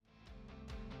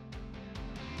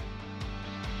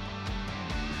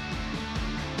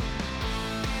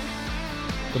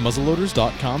the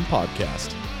muzzleloaders.com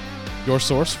podcast, your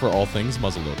source for all things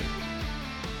muzzleloading.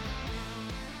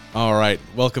 All right,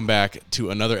 welcome back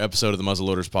to another episode of the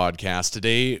Muzzleloaders podcast.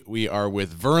 Today we are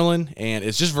with Verlin, and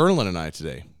it's just Verlin and I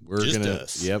today.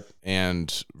 Us. Yep, and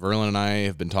Verlin and I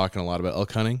have been talking a lot about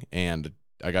elk hunting, and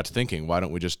I got to thinking, why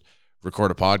don't we just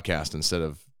record a podcast instead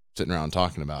of sitting around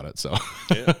talking about it? So,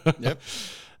 Yep.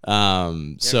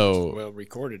 So well,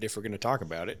 record it if we're going to talk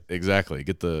about it. Exactly.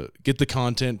 Get the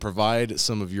content, provide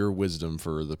some of your wisdom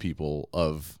for the people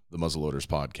of the Muzzleloaders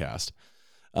podcast.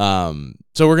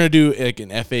 So we're going to do like an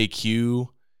FAQ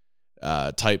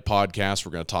type podcast.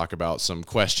 We're going to talk about some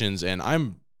questions, and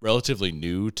I'm relatively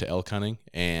new to elk hunting,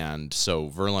 and so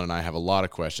Verlin and I have a lot of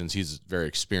questions. He's very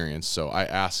experienced, so I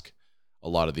ask a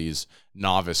lot of these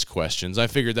novice questions. I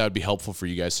figured that would be helpful for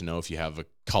you guys to know if you have a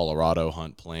Colorado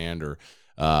hunt planned or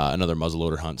another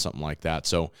muzzleloader hunt, something like that.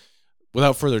 So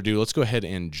without further ado, let's go ahead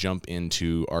and jump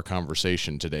into our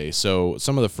conversation today. So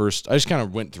some of the first, I just kind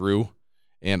of went through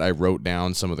and I wrote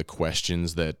down some of the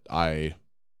questions that I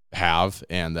have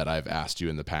and that I've asked you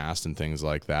in the past and things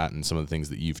like that, and some of the things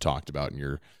that you've talked about in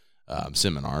your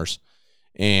seminars.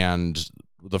 And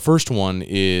the first one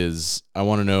is, I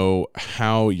want to know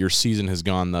how your season has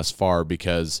gone thus far,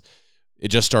 because it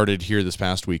just started here this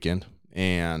past weekend.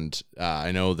 And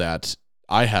I know that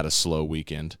I had a slow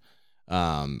weekend,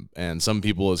 and some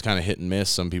people it was kind of hit and miss.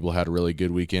 Some people had really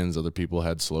good weekends. Other people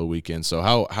had slow weekends. So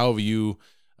how have you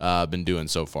been doing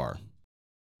so far?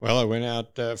 Well, I went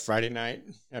out Friday night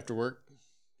after work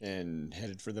and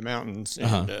headed for the mountains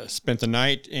and spent the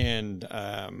night. And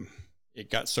it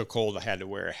got so cold I had to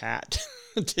wear a hat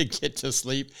to get to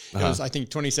sleep. It was, I think,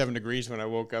 27 degrees when I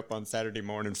woke up on Saturday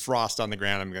morning, frost on the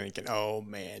ground. I'm thinking, oh,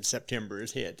 man, September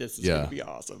has hit. This is going to be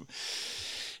awesome.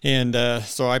 And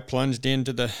so I plunged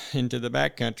into the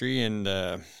backcountry,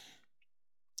 and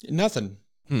nothing.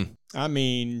 I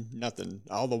mean, nothing.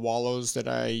 All the wallows that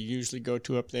I usually go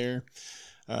to up there,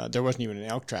 there wasn't even an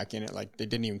elk track in it. Like, they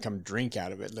didn't even come drink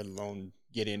out of it, let alone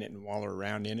get in it and wallow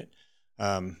around in it.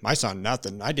 I saw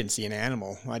nothing. I didn't see an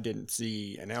animal. I didn't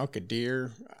see an elk, a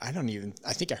deer. I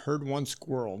think I heard one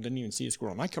squirrel. Didn't even see a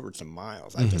squirrel. And I covered some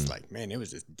miles. I just man, it was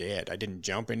just dead. I didn't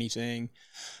jump anything.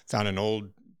 Found an old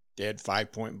dead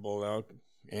 5-point bull elk,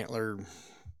 antler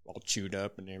all chewed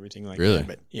up and everything like that.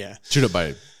 But yeah. Chewed up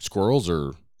by squirrels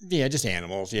or? Yeah, just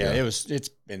animals. Yeah. It's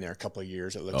been there a couple of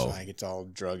years. It looks like it's all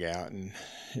drug out and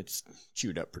it's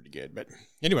chewed up pretty good. But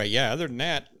anyway, yeah, other than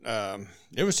that,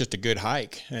 it was just a good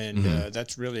hike. And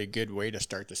that's really a good way to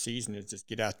start the season, is just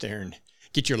get out there and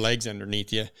get your legs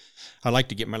underneath you. I like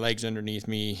to get my legs underneath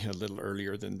me a little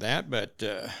earlier than that, but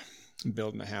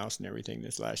building a house and everything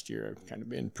this last year, I've kind of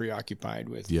been preoccupied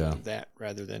with that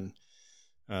rather than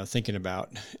thinking about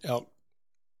elk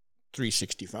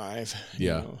 365.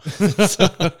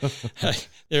 So,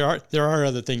 there are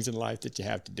other things in life that you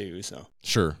have to do. So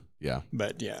sure, yeah,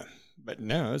 but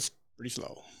no, it's pretty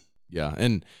slow. Yeah,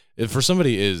 and if for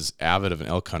somebody as avid of an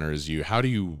elk hunter as you, how do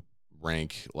you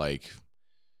rank like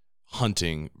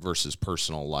hunting versus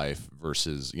personal life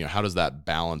versus, how does that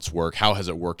balance work? How has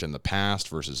it worked in the past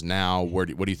versus now? What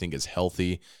do you think is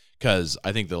healthy? Because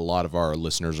I think that a lot of our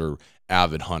listeners are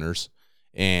avid hunters,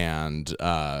 and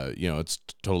it's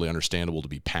totally understandable to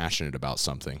be passionate about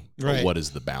something. Right. But what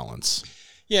is the balance?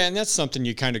 Yeah, and that's something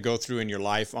you kind of go through in your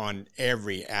life on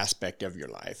every aspect of your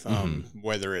life,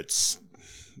 whether it's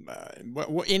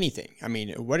anything. I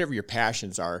mean, whatever your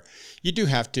passions are, you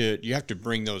have to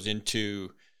bring those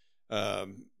into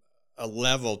a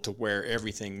level to where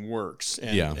everything works.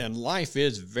 And life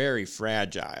is very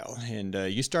fragile. And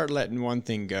you start letting one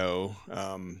thing go.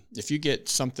 If you get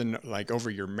something like over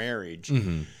your marriage,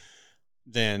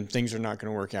 then things are not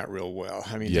going to work out real well.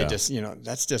 I mean, they just,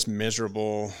 that's just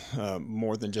miserable.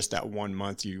 More than just that 1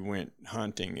 month you went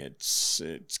hunting, it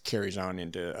carries on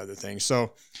into other things.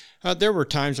 So there were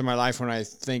times in my life when I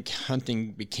think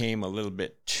hunting became a little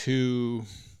bit too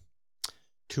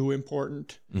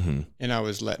important. And I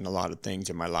was letting a lot of things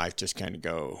in my life just kind of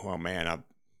go, well, man,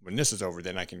 when this is over,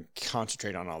 then I can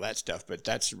concentrate on all that stuff. But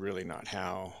that's really not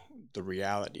how the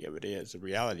reality of it is. The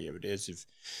reality of it is, if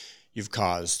you've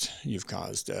caused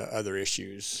other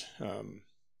issues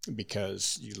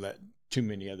because you let too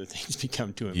many other things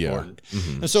become too important.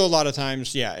 And so a lot of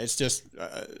times, it's just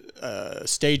a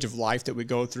stage of life that we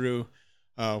go through.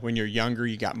 When you're younger,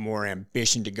 you got more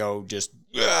ambition to go just,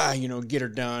 get her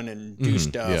done and do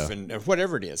stuff and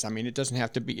whatever it is. I mean, it doesn't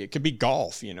have to be, it could be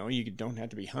golf, you don't have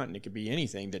to be hunting. It could be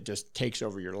anything that just takes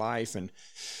over your life. And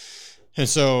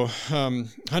so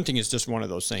hunting is just one of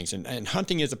those things. And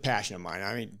hunting is a passion of mine.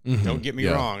 I mean, don't get me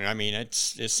wrong. I mean,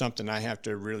 it's something I have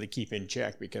to really keep in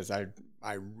check because I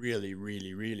I really,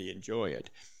 really, really enjoy it.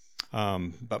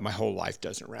 But my whole life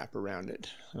doesn't wrap around it.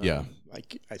 Yeah.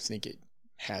 Like I think it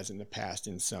has in the past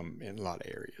in a lot of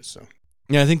areas. So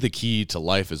Yeah, I think the key to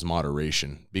life is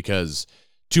moderation, because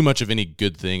too much of any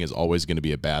good thing is always going to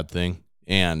be a bad thing.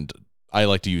 And I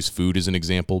like to use food as an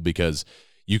example, because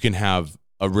you can have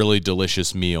a really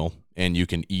delicious meal and you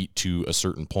can eat to a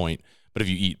certain point. But if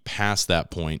you eat past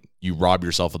that point, you rob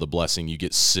yourself of the blessing. You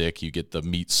get sick, you get the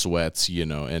meat sweats,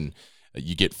 and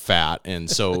you get fat. And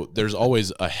so there's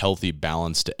always a healthy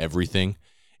balance to everything.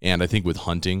 And I think with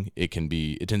hunting, it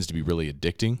tends to be really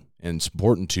addicting, and it's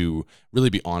important to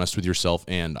really be honest with yourself.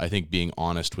 And I think being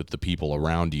honest with the people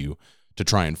around you to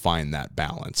try and find that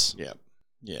balance. yeah,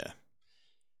 yeah.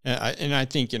 And I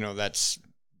think,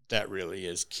 that really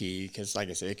is key, because like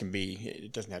I said,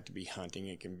 it doesn't have to be hunting.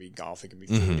 It can be golf. It can be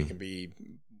food.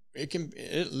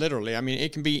 It literally, I mean,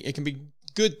 it can be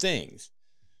good things.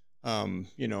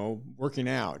 Working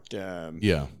out.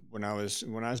 When I was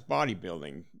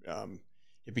bodybuilding,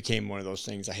 it became one of those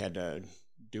things I had to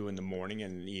do in the morning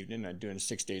and in the evening. I'm doing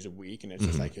 6 days a week, and it's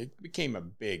just like, it became a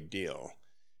big deal.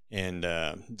 And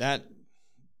and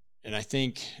I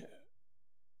think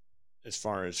as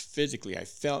far as physically, I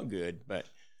felt good, but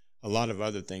a lot of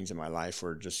other things in my life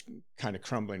were just kind of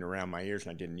crumbling around my ears,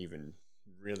 and I didn't even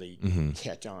really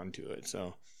catch on to it.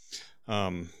 So,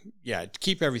 to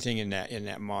keep everything in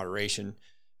that moderation.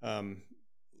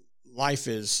 Life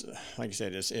is, like I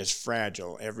said, is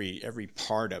fragile. Every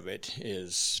part of it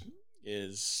is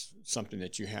something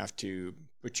that you have to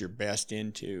put your best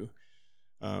into.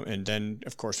 And then,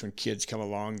 of course, when kids come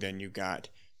along, then you've got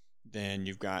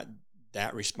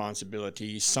that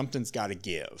responsibility. Something's got to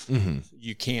give.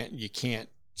 You can't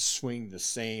swing the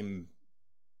same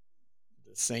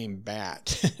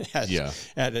bat at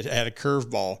a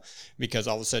curveball, because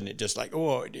all of a sudden it just like,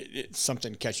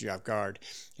 something catches you off guard.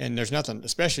 And there's nothing,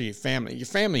 especially your family. Your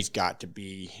family's got to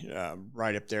be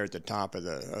right up there at the top of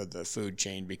the food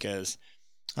chain, because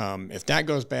if that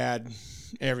goes bad,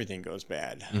 everything goes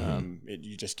bad.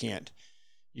 You just can't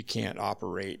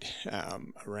operate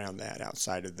around that,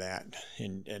 outside of that,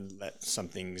 and let some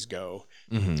things go,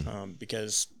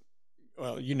 because,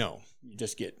 well, you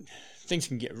just things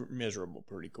can get miserable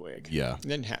pretty quick. Yeah. And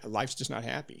then life's just not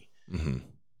happy.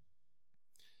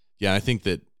 Yeah, I think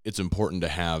that it's important to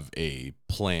have a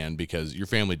plan, because your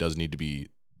family does need to be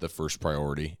the first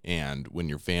priority. And when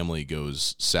your family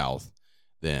goes south,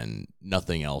 then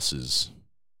nothing else is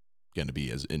going to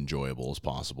be as enjoyable as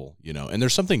possible, And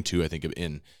there's something too, I think, of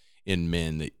in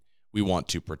men, that we want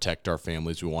to protect our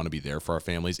families. We want to be there for our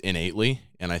families innately.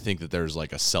 And I think that there's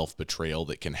like a self-betrayal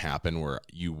that can happen, where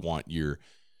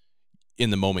in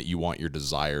the moment you want your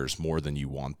desires more than you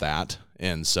want that.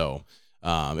 And so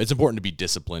it's important to be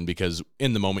disciplined, because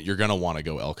in the moment you're going to want to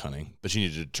go elk hunting, but you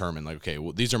need to determine, like, okay,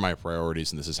 well, these are my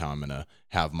priorities, and this is how I'm going to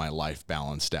have my life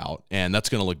balanced out. And that's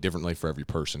going to look differently for every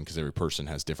person, because every person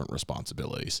has different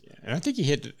responsibilities. Yeah. And I think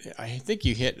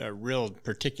you hit a real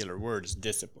particular word, is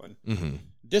discipline.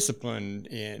 Discipline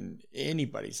in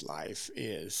anybody's life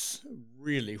is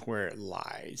really where it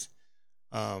lies.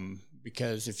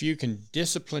 Because if you can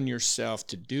discipline yourself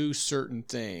to do certain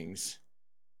things,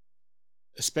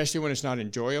 especially when it's not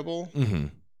enjoyable,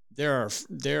 there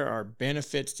are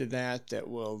benefits to that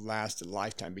will last a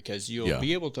lifetime, because you'll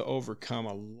be able to overcome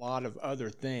a lot of other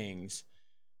things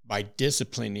by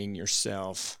disciplining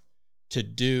yourself to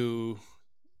do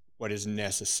what is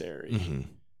necessary.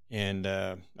 And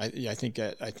I think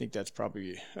that's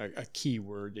probably a key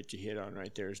word that you hit on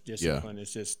right there, is discipline.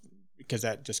 It's just because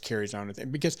that just carries on with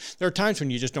it. Because there are times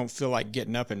when you just don't feel like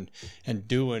getting up and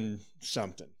doing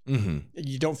something.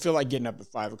 You don't feel like getting up at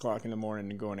 5 o'clock in the morning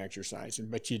and going exercising,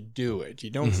 but you do it.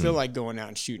 You don't feel like going out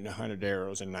and shooting 100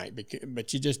 arrows a night,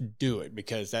 but you just do it,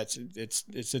 because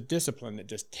it's a discipline that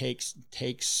just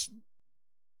takes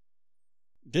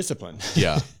discipline.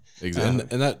 Yeah. Exactly.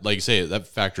 And that, like you say, that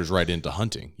factors right into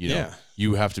hunting.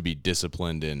 You have to be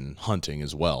disciplined in hunting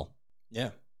as well. Yeah.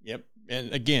 Yep.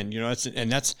 And again,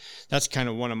 that's kind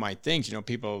of one of my things.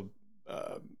 People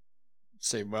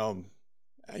say, well,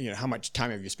 how much time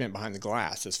have you spent behind the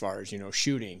glass as far as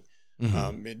shooting?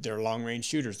 They're long range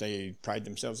shooters. They pride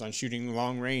themselves on shooting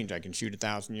long range. I can shoot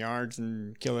 1,000 yards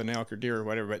and kill an elk or deer or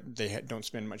whatever, but they don't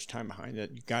spend much time behind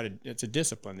it. It's a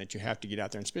discipline that you have to get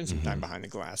out there and spend some time behind the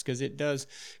glass, because it does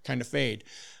kind of fade.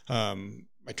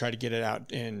 I try to get it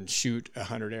out and shoot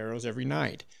 100 arrows every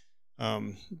night.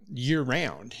 Year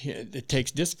round, it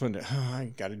takes discipline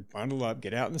I got to bundle up,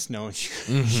 get out in the snow, and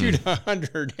shoot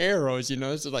 100 arrows.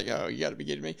 This is like, you got to be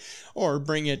kidding me. Or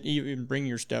bring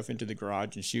your stuff into the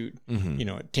garage and shoot,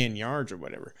 at 10 yards or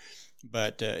whatever.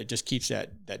 But it just keeps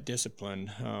that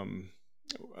discipline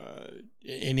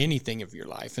in anything of your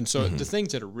life. And so the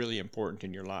things that are really important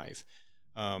in your life,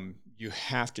 you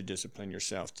have to discipline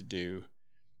yourself to do.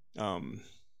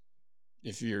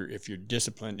 If you're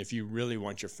disciplined, if you really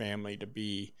want your family to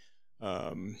be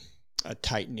a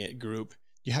tight-knit group,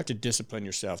 you have to discipline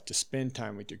yourself to spend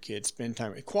time with your kids, spend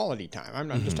time, quality time. I'm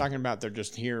not just talking about they're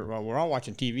just here, well, we're all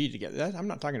watching TV together. I'm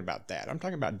not talking about that. I'm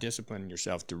talking about disciplining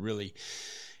yourself to really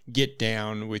get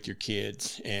down with your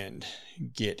kids and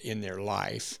get in their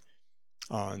life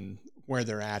on where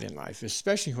they're at in life,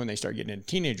 especially when they start getting into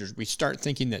teenagers. We start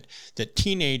thinking that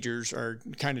teenagers are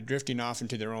kind of drifting off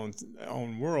into their own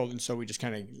world, and so we just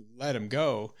kind of let them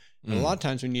go. And a lot of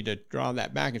times we need to draw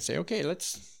that back and say, okay,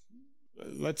 let's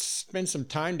spend some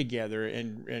time together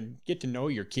and get to know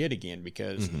your kid again,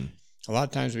 because a lot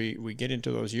of times we get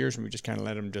into those years and we just kind of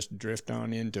let them just drift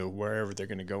on into wherever they're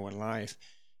going to go in life.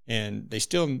 And they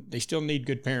still need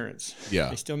good parents. Yeah.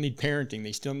 They still need parenting.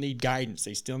 They still need guidance.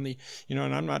 They still need, and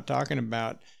I'm not talking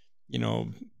about,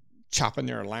 chopping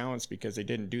their allowance because they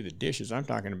didn't do the dishes. I'm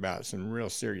talking about some real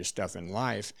serious stuff in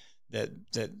life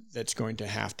that's going to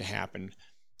have to happen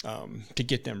to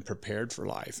get them prepared for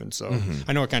life. And so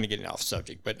I know we're kind of getting off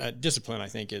subject, but discipline, I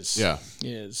think, is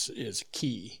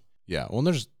key. Yeah. Well,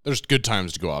 there's good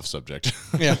times to go off subject.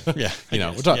 Yeah.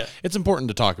 It's important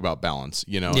to talk about balance,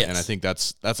 and I think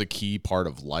that's a key part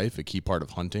of life, a key part of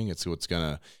hunting. It's what's going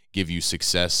to give you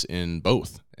success in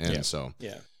both. And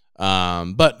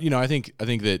but I think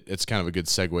that it's kind of a good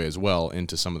segue as well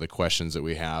into some of the questions that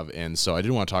we have. And so I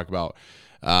did want to talk about,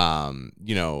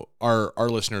 our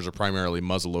listeners are primarily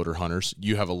muzzleloader hunters.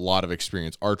 You have a lot of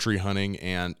experience archery hunting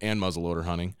and muzzleloader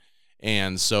hunting.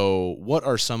 And so what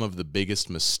are some of the biggest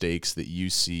mistakes that you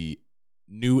see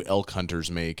new elk hunters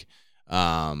make,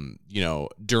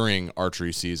 during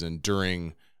archery season,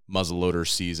 during muzzleloader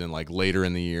season, like later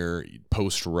in the year,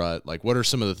 post rut? Like, what are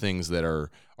some of the things that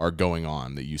are going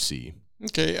on that you see?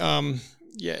 Okay.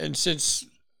 And since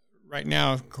right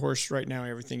now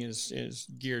everything is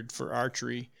geared for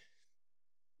archery,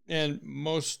 and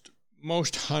most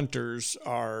hunters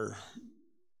are,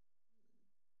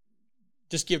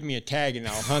 just give me a tag and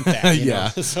I'll hunt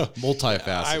that. So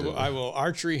multifaceted. I will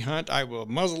archery hunt. I will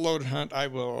muzzleloader hunt. I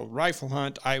will rifle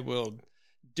hunt. I will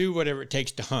do whatever it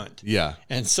takes to hunt. Yeah.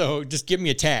 And so just give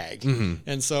me a tag.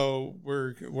 And so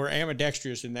we're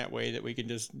ambidextrous in that way that we can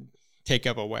just take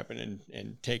up a weapon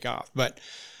and take off. But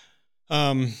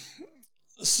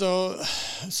so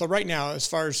right now, as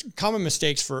far as common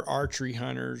mistakes for archery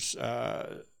hunters,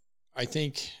 I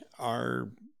think are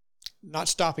not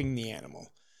stopping the animal.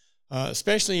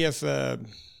 Especially if you're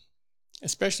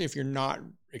not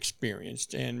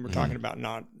experienced, and we're talking about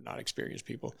not experienced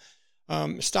people.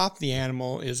 Stop the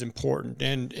animal is important,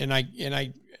 and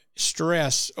I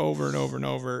stress over and over and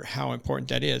over how important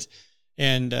that is.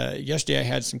 And yesterday I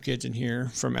had some kids in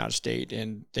here from out of state,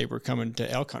 and they were coming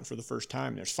to elk hunt for the first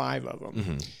time. There's 5 of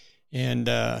them, and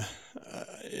I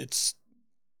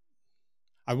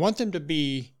want them to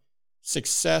be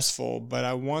successful, but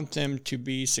I want them to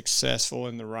be successful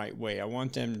in the right way. I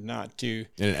want them not to,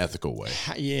 in an ethical way.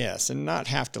 Yes, and not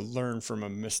have to learn from a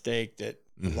mistake that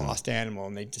lost animal,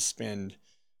 and they just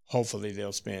hopefully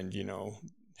they'll spend,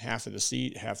 half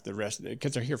the rest of it,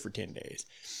 because they're here for 10 days.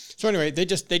 So anyway, they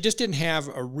just didn't have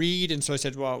a read, and so I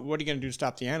said, well, what are you going to do to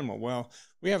stop the animal? Well,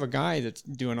 we have a guy that's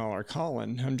doing all our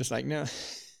calling. I'm just like, no.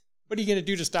 What are you going to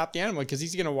do to stop the animal? Because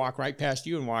he's going to walk right past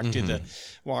you and walk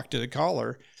to the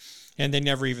caller. And they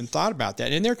never even thought about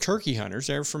that. And they're turkey hunters.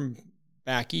 They're from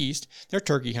back east. They're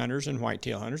turkey hunters and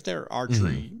whitetail hunters. They're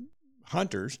archery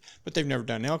hunters, but they've never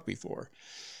done elk before.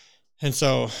 And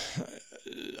so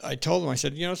I told them, I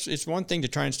said, it's one thing to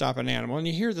try and stop an animal, and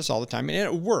you hear this all the time, and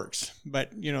it works.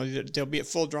 But, they'll be at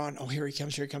full draw, and, oh, here he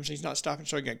comes, he's not stopping.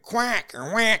 So I go quack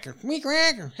or whack or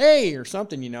quack or hey or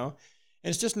something, And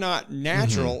it's just not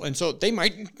natural. And so they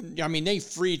they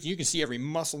freeze. You can see every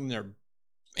muscle in their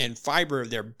and fiber of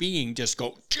their being just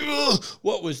go,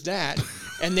 what was that?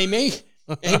 And they may,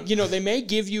 they may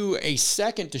give you a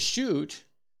second to shoot,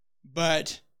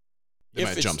 but they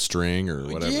might jump string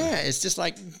or whatever. Yeah, it's just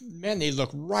like, man, they look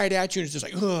right at you and it's just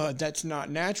like, that's not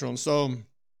natural. And so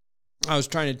I was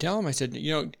trying to tell them, I said,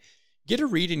 get a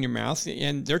reed in your mouth,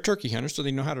 and they're turkey hunters, so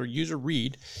they know how to use a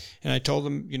reed. And I told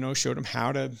them, showed them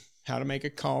how to make a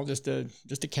call, just a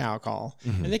cow call,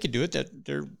 and they could do it. That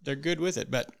they're good with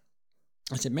it, but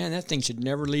I said, man, that thing should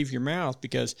never leave your mouth,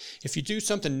 because if you do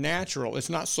something natural, it's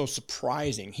not so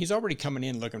surprising. He's already coming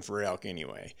in looking for elk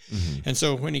anyway. And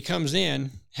so when he comes in,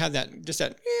 have that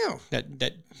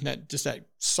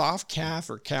soft calf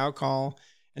or cow call,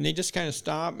 and they just kind of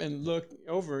stop and look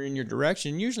over in your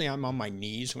direction. Usually I'm on my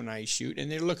knees when I shoot,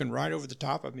 and they're looking right over the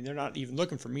top of me. They're not even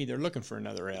looking for me. They're looking for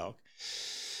another elk.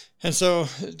 And so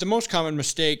the most common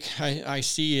mistake I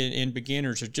see in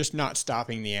beginners is just not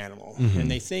stopping the animal. Mm-hmm.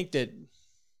 And they think that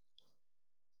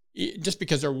just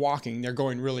because they're walking, they're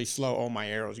going really slow. Oh, my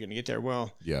arrow's going to get there.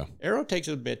 Well, Yeah. arrow takes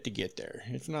a bit to get there.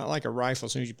 It's not like a rifle.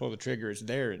 As soon as you pull the trigger, it's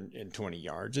there in 20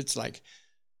 yards. It's like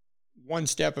one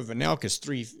step of an elk is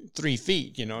three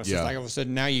feet. You know, it's just like all of a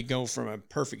sudden now you go from a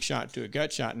perfect shot to a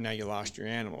gut shot, and now you lost your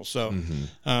animal. So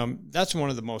that's one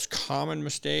of the most common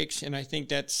mistakes, and I think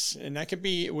that could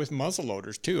be with muzzle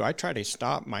loaders too. I try to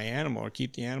stop my animal or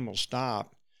keep the animal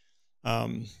stopped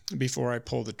before I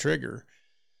pull the trigger.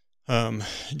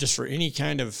 Just for any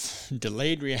kind of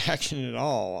delayed reaction at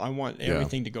all, I want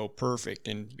everything to go perfect,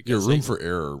 and because your room for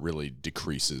error really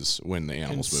decreases when the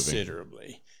animal's moving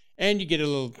considerably. And you get a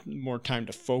little more time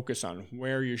to focus on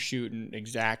where you're shooting,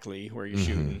 exactly where you're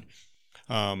shooting.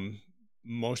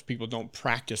 Most people don't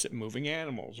practice at moving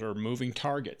animals or moving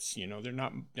targets. You know,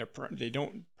 they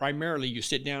don't primarily. You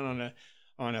sit down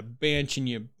on a bench and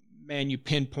you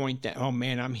pinpoint that. Oh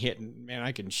man, I'm hitting. Man,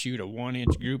 I can shoot a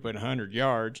 1-inch group at 100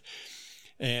 yards.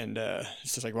 And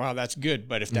it's just like, wow, that's good.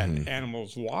 But if that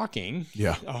animal's walking,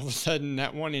 all of a sudden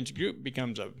that 1-inch group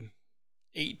becomes a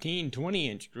 18,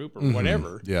 20-inch group or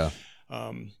whatever. Yeah.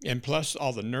 And plus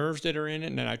all the nerves that are in it.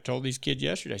 And I told these kids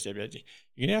yesterday, I said, you're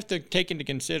going to have to take into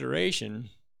consideration,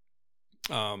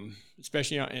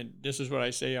 especially, and this is what I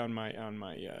say on my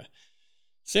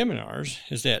seminars,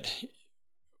 is that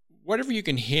whatever you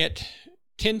can hit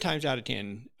 10 times out of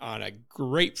 10 on a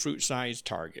grapefruit-sized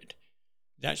target,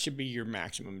 that should be your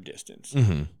maximum distance.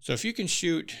 So if you can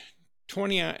shoot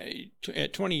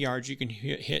at 20 yards, you can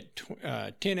hit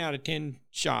 10 out of 10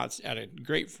 shots at a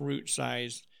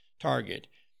grapefruit-sized target,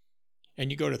 and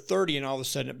you go to 30 and all of a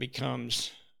sudden it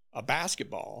becomes a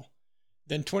basketball,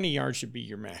 then 20 yards should be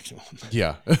your maximum.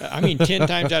 Yeah. I mean, 10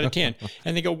 times out of 10.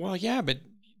 And they go, well, yeah, but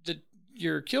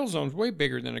your kill zone's way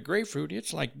bigger than a grapefruit.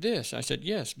 It's like this. I said,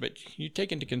 yes, but you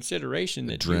take into consideration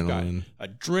that you got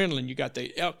adrenaline. You got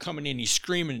the elk coming in, he's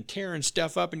screaming and tearing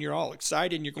stuff up, and you're all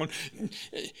excited, and you're going,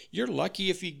 you're lucky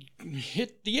if you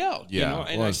hit the elk, you know,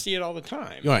 and I see it all the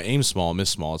time. You know, I aim small, miss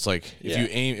small. It's like, if you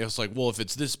aim, it's like, well, if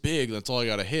it's this big, that's all I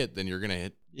got to hit, then you're going to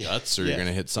hit guts or you're going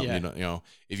to hit something, you know,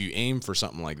 if you aim for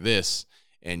something like this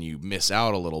and you miss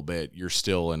out a little bit, you're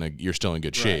still in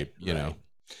good shape, you know?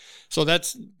 So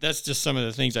that's just some of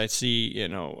the things I see, you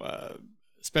know,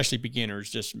 especially beginners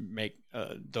just make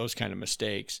those kind of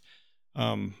mistakes.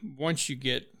 Once you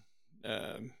get,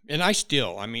 and I'm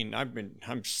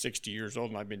 60 years old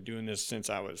and I've been doing this since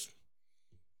I was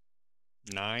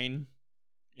 9,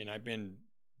 and I've been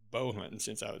bow hunting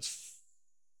since I was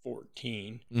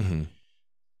 14.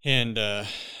 And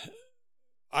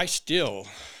I still,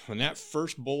 when that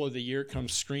first bull of the year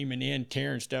comes screaming in,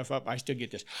 tearing stuff up, I still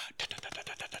get this.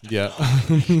 Yeah.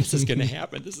 This is going to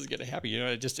happen. This is going to happen. You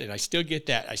know, and I still get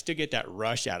that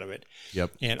rush out of it.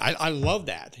 Yep. And I love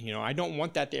that. You know, I don't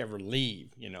want that to ever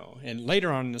leave, you know. And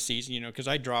later on in the season, you know, because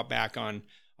I draw back on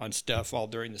stuff all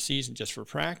during the season just for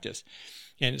practice.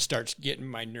 And it starts getting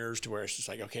my nerves to where it's just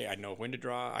like, okay, I know when to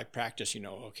draw. I practice, you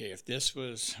know, okay, if this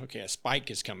was, okay, a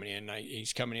spike is coming in.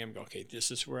 He's coming in. I go, okay,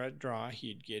 this is where I draw.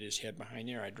 He'd get his head behind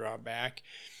there. I draw back.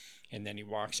 And then he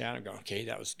walks out and go, okay,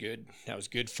 that was good. That was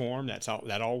good form. That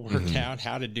all worked out,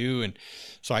 how to do. And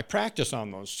so I practice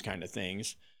on those kind of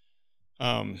things.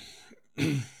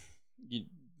 You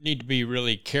need to be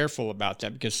really careful about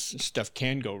that because stuff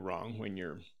can go wrong when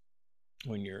you're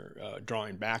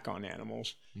drawing back on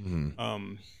animals.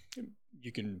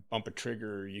 You can bump a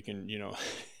trigger. You can, you know,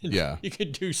 you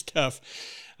can do stuff.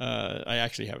 I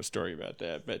actually have a story about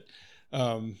that, but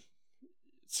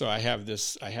so I have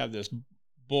this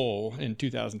bull in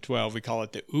 2012. We call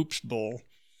it the Oops Bull,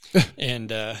 and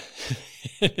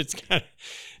it's kind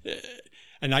of.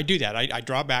 And I do that. I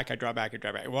draw back.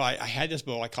 Well, I had this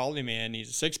bull. I called him in.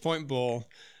 He's a 6-point bull,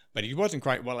 but he wasn't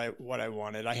quite what I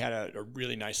wanted. I had a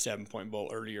really nice 7-point bull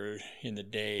earlier in the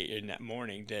day, in that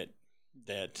morning,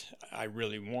 that I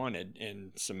really wanted,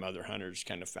 and some other hunters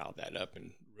kind of fouled that up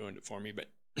and ruined it for me. But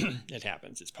it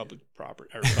happens. It's public property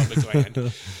or public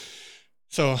land.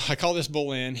 So I call this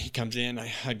bull in. He comes in.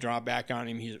 I draw back on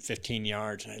him. He's at 15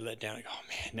 yards, and I let down. I go, oh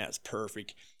man, that's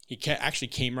perfect. He actually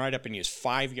came right up, and he was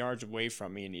 5 yards away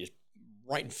from me, and he's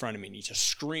right in front of me, and he just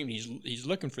screamed. He's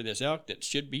looking for this elk that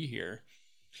should be here,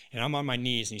 and I'm on my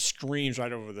knees, and he screams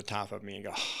right over the top of me, and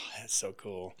go, oh, that's so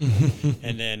cool.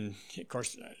 And then, of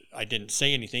course, I didn't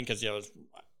say anything because I was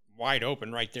wide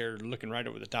open right there, looking right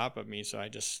over the top of me. So I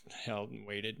just held and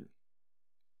waited,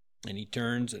 and he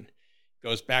turns and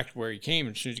goes back to where he came.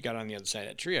 And as soon as he got on the other side of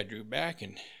that tree, I drew back,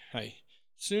 and as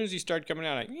soon as he started coming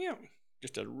out,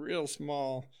 just a real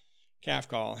small calf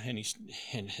call, and he's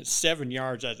 7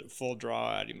 yards at full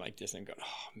draw at him like this, and go,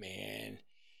 oh man,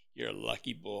 you're a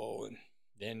lucky bull. And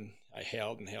then I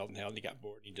held and held and held, and he got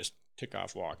bored, and he just took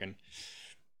off walking.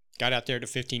 Got out there to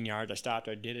 15 yards. I stopped.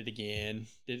 I did it again.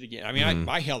 I mean,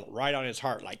 I held it right on his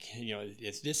heart. Like,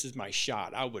 if this is my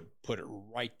shot, I would put it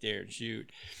right there and shoot.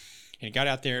 And he got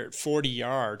out there at 40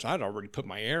 yards. I'd already put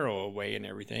my arrow away and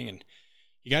everything. And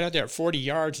he got out there at 40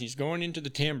 yards, and he's going into the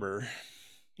timber.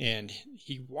 And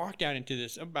he walked out into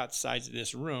this, about the size of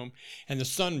this room, and the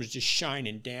sun was just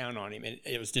shining down on him. And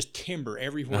it was just timber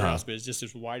everywhere else, but it was just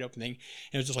this wide open thing.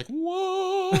 And it was just like,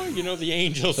 whoa, the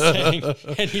angels sang.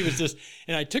 And he was just,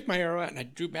 and I took my arrow out, and I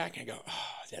drew back, and I go, oh,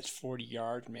 that's 40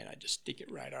 yards. Man, I just stick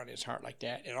it right on his heart like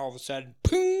that. And all of a sudden,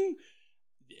 boom,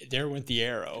 there went the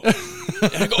arrow.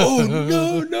 And I go,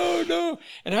 oh, no.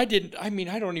 And I don't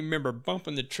even remember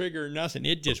bumping the trigger or nothing.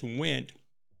 It just went.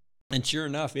 And sure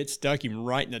enough, it stuck him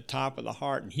right in the top of the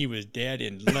heart, and he was dead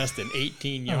in less than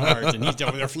 18 yards. And he's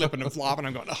over there flipping and flopping.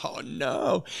 I'm going, oh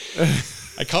no!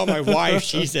 I called my wife.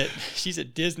 She's at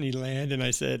Disneyland, and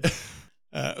I said,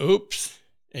 "Oops."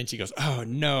 And she goes, "Oh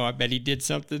no! I bet he did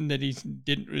something that he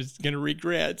was going to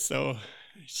regret." So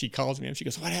she calls me up. She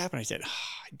goes, "What happened?" I said,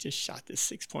 "I just shot this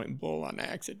 6-point bull on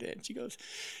accident." She goes,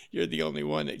 "You're the only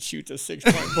one that shoots a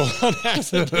 6-point bull on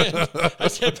accident." I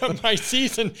said, "But my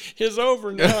season is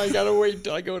over now. I got to wait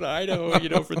until I go to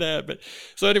Idaho, for that." But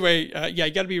so anyway,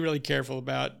 you got to be really careful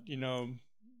about,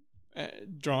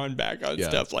 drawing back on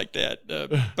stuff like that.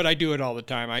 But I do it all the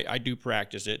time. I do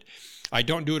practice it. I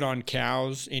don't do it on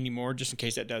cows anymore, just in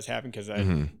case that does happen, because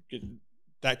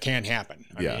that can happen.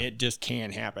 I mean, it just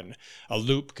can happen. A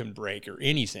loop can break or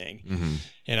anything. Mm-hmm.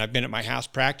 And I've been at my house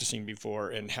practicing before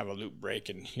and have a loop break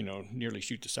and, nearly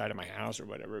shoot the side of my house or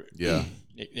whatever. Yeah.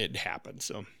 It happened.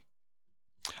 So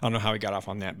I don't know how we got off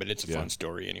on that, but it's a fun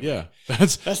story anyway. Yeah.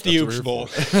 That's the Oops Bowl.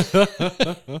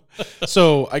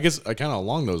 So I guess kind of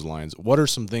along those lines, what are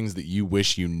some things that you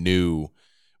wish you knew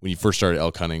when you first started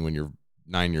elk hunting when you're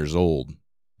 9 years old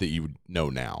that you would know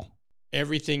now?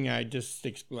 Everything I just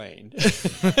explained.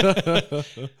 But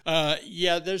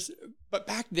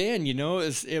back then,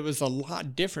 it was a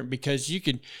lot different because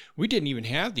we didn't even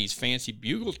have these fancy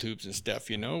bugle tubes and stuff.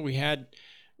 We had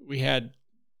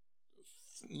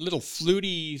little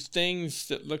fluty things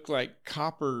that looked like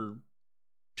copper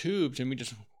tubes, and we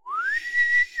just,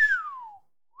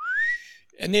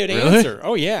 and they'd answer.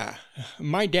 Oh yeah.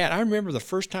 My dad, I remember the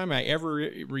first time I ever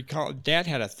recall, Dad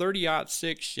had a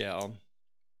 30-06 shell.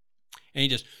 And he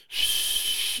just,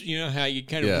 how you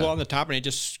kind of blow on the top and it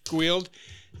just squealed.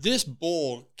 This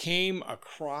bull came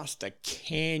across the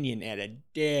canyon at a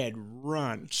dead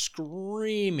run,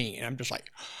 screaming. And I'm just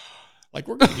like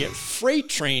we're going to get freight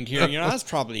trained here. I was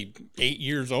probably 8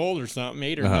 years old or something,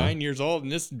 8 or 9 years old.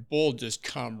 And this bull just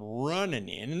come running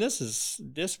in. And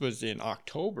this was in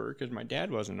October because my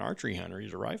dad wasn't an archery hunter.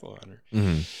 He's a rifle hunter.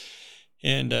 Mm-hmm.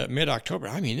 And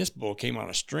mid-October, this bull came on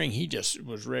a string. He just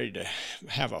was ready to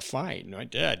have a fight. And my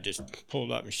dad just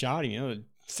pulled up and shot him,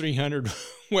 300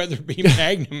 Weatherby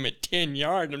Magnum at 10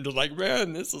 yards. And I'm just like,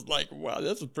 man, this is wow,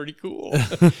 this is pretty cool.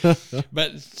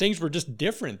 But things were just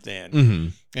different then. Mm-hmm.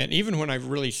 And even when I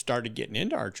really started getting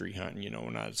into archery hunting,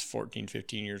 when I was 14,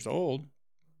 15 years old,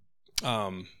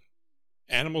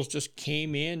 animals just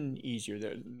came in easier.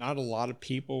 Not a lot of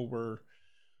people were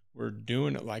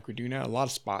doing it like we do now. A lot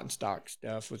of spot and stock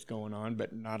stuff was going on,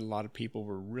 but not a lot of people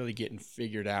were really getting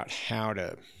figured out how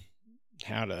to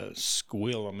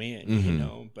squill them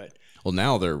in, But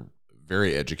now they're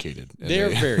very educated. They're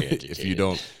very educated. If you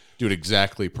don't do it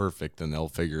exactly perfect, then they'll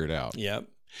figure it out. Yep.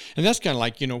 And that's kind of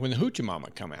like, when the Hoochie Mama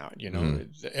come out,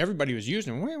 everybody was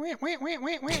using them,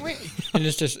 and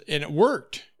it's just, and it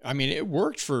worked. I mean, it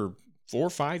worked for 4 or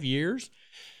 5 years.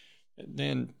 And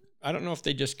then I don't know if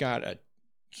they just got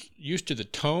used to the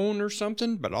tone or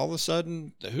something, but all of a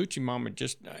sudden the Hoochie Mama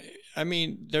just,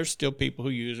 there's still people who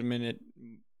use them, and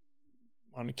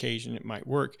on occasion it might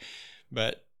work,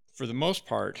 but for the most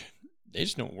part, they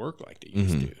just don't work like they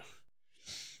used to.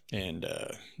 And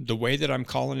the way that I'm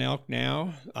calling elk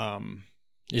now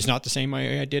is not the same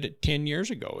way I did it 10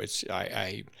 years ago. It's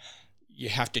you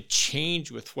have to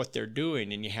change with what they're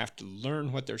doing, and you have to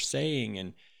learn what they're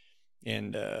saying,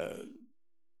 and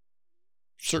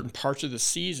certain parts of the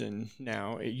season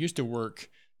now. It used to work,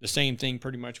 the same thing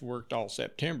pretty much worked all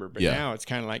September, but now it's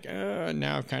kind of like,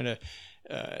 now I've kind of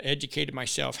educated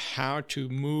myself how to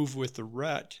move with the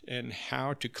rut and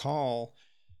how to call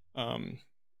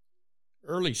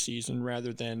early season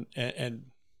rather than, and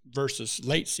versus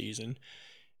late season.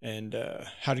 and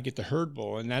how to get the herd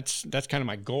bull. And that's kind of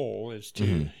my goal is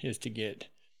to get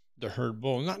the herd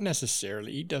bull. Not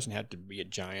necessarily, he doesn't have to be a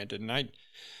giant. And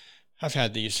I've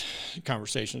had these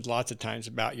conversations lots of times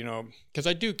about, because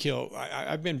I do kill.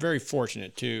 I've been very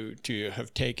fortunate to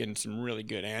have taken some really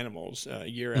good animals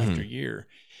year after year,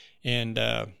 and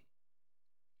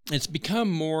it's become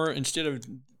more, instead of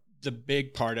the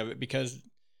big part of it, because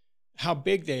how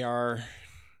big they are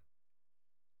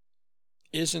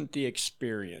isn't the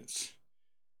experience.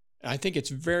 I think it's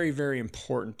very, very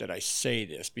important that I say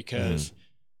this, because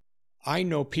I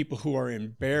know people who are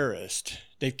embarrassed.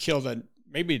 They've killed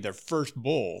maybe their first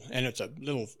bull, and it's a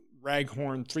little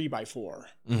raghorn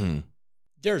 3x4.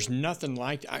 There's nothing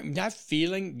like that. I mean, that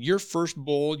feeling, your first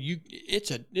bull,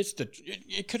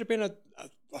 it could have been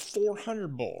a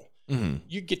 400 bull.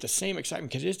 You get the same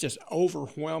excitement because it's just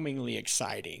overwhelmingly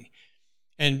exciting.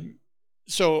 And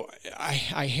so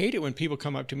I hate it when people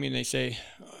come up to me and they say,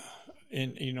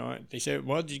 they say,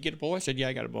 well, did you get a bull? I said, yeah,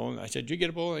 I got a bull. And I said, did you get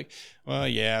a bull? Like, well,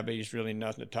 yeah, but he's really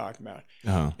nothing to talk about.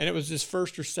 And it was this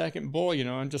first or second bull,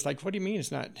 I'm just like, what do you mean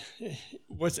it's not?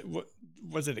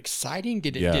 Was it exciting?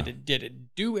 Did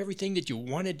it do everything that you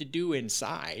wanted to do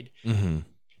inside?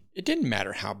 It didn't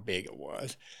matter how big it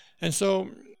was. And so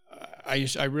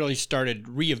I really started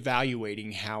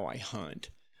reevaluating how I hunt,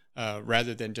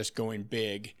 rather than just going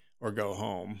big or go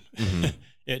home.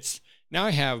 Now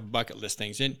I have bucket list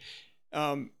things. And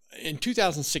in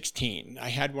 2016, I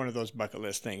had one of those bucket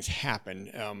list things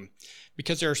happen,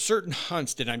 because there are certain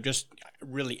hunts that I'm just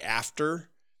really after,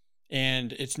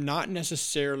 and it's not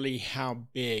necessarily how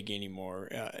big anymore.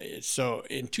 So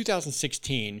in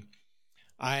 2016,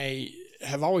 I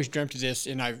have always dreamt of this,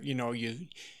 and I've,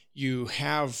 you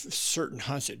have certain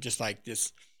hunts that just like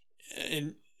this,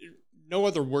 and no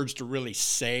other words to really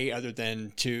say other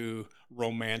than to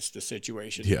romance the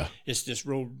situation. Yeah. It's this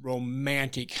real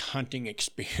romantic hunting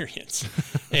experience.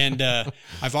 And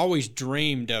I've always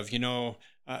dreamed of,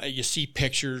 you see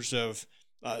pictures of,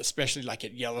 especially like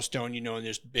at Yellowstone, and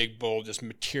this big bull just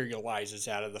materializes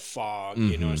out of the fog.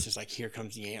 It's just like, here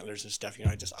comes the antlers and stuff.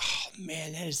 Oh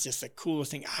man, that is just the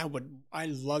coolest thing. I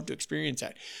love to experience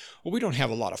that. Well, we don't have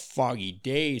a lot of foggy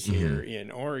days here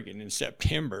in Oregon in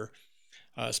September.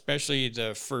 Especially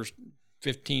the first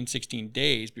 15, 16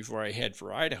 days before I head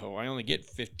for Idaho. I only get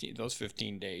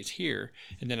 15 days here,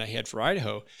 and then I head for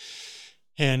Idaho.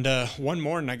 And one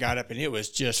morning I got up, and it was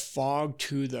just fog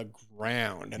to the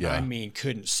ground. And I mean,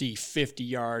 couldn't see 50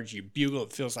 yards. You bugle,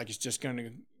 it feels like it's just going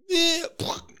to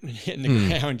hit in the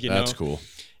ground, That's cool.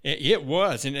 It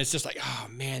was. And it's just like, oh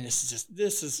man, this just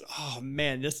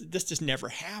never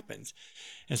happens.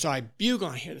 And so I bugle,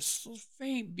 and I hear this little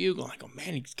faint bugle. I go,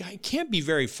 man, this guy can't be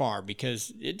very far,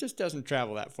 because it just doesn't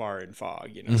travel that far in fog,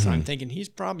 So I'm thinking he's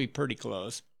probably pretty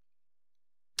close.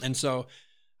 And so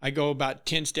I go about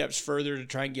 10 steps further to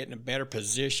try and get in a better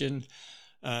position.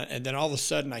 And then all of a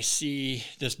sudden I see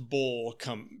this bull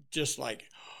come, just like,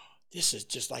 this is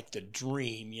just like the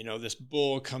dream. This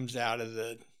bull comes out of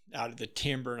the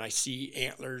timber, and I see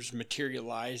antlers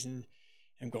materialize, and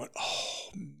I'm going, oh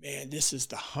man, this is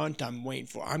the hunt I'm waiting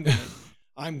for. I'm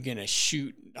gonna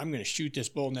shoot this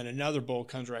bull, and then another bull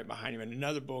comes right behind him, and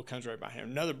another bull comes right behind him,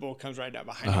 another bull comes right out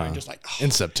behind him. I'm just like, in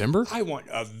September? I want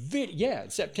a video. Yeah, in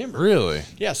September. Really?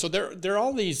 Yeah. So they're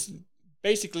all these.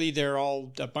 Basically, they're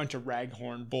all a bunch of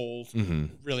raghorn bulls.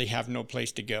 Really have no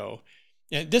place to go,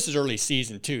 and this is early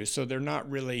season too, so they're not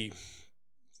really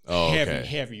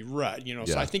heavy rut.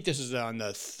 So I think this is on the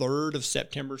 3rd of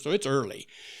September, so it's early.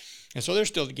 And so they're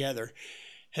still together,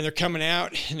 and they're coming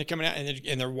out,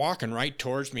 and they're walking right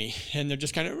towards me, and they're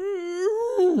just kind of,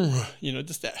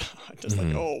 just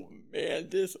like, oh man,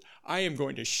 I am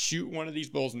going to shoot one of these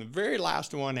bulls. And the very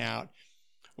last one out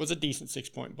was a decent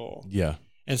 6-point bull. Yeah.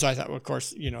 And so I thought, well, of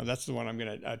course, that's the one I'm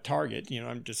going to target.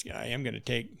 I am going to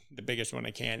take the biggest one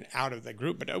I can out of the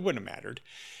group, but it wouldn't have mattered.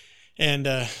 And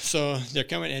so they're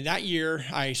coming, and that year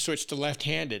I switched to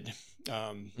left-handed,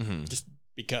 just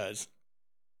because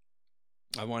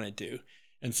I wanted to.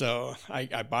 And so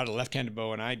I bought a left-handed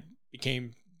bow, and I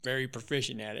became very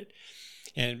proficient at it.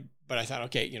 But I thought,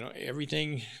 okay,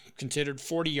 everything considered,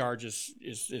 40 yards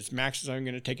is max as I'm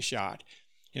going to take a shot.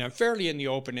 I'm fairly in the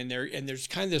open, and there's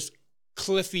kind of this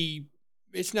cliffy.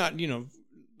 It's not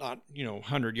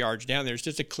 100 yards down there. It's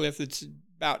just a cliff that's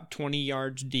about 20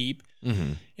 yards deep,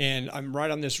 and I'm right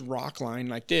on this rock line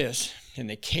like this. And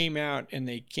they came out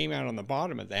on the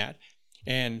bottom of that,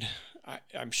 and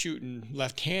I'm shooting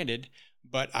left-handed,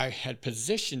 but I had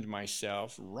positioned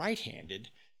myself right-handed.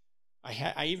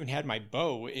 I even had my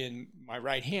bow in my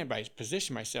right hand, but I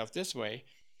positioned myself this way.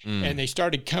 And they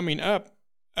started coming up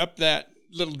that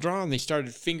little draw, and they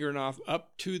started fingering off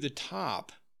up to the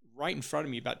top right in front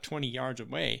of me about 20 yards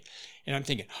away. And I'm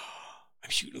thinking, oh, I'm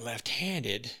shooting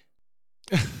left-handed.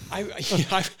 I've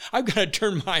got to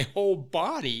turn my whole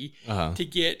body to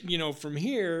get, from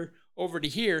here over to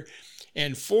here.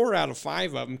 And 4 out of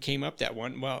 5 of them came up that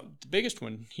one. Well, the biggest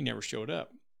one, he never showed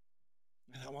up.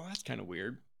 I thought, well, that's kind of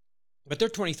weird. But they're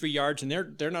 23 yards, and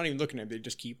they're not even looking at me. They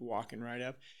just keep walking right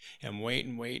up and wait.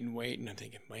 And I'm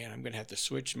thinking, man, I'm going to have to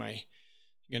switch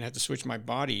my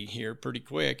body here pretty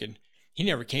quick. And he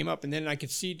never came up. And then I could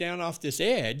see down off this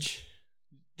edge,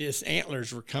 this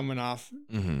antlers were coming off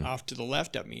to the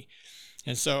left of me.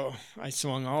 And so I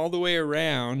swung all the way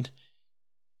around,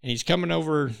 and he's coming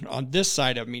over on this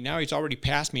side of me. Now he's already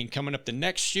past me and coming up the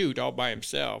next chute all by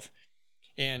himself.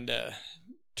 And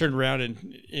turned around and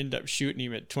ended up shooting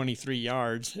him at 23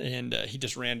 yards. And he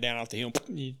just ran down off the hill.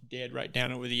 He's dead right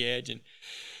down over the edge. And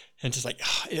just like,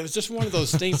 it was just one of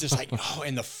those things, just like,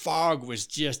 and the fog was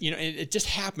just, it just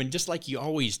happened just like you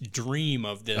always dream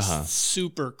of this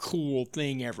super cool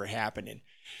thing ever happening.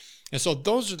 And so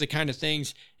those are the kind of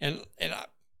things. And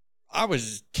I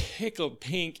was tickled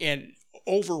pink and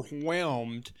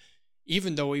overwhelmed.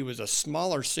 Even though he was a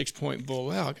smaller 6-point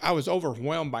bull elk, I was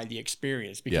overwhelmed by the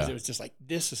experience because it was just like,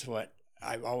 this is what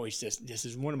I've always this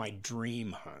is one of my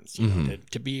dream hunts,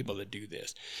 to be able to do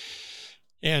this.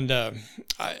 And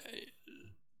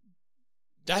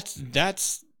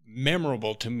that's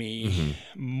memorable to me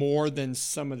more than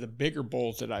some of the bigger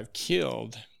bulls that I've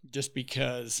killed, just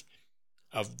because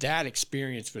of that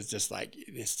experience. Was just like,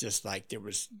 it's just like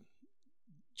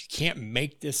you can't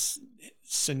make this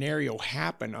scenario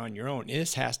happen on your own.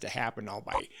 This has to happen all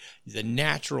by the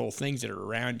natural things that are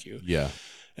around you. Yeah.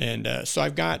 And so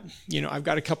I've got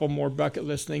a couple more bucket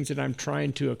list things that I'm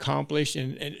trying to accomplish,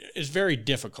 and it's very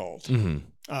difficult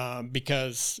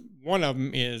because one of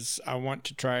them is I want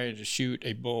to try to shoot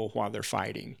a bull while they're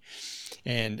fighting.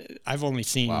 And I've only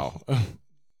seen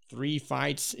 3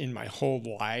 fights in my whole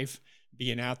life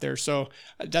being out there. So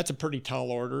that's a pretty tall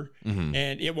order,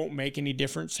 and it won't make any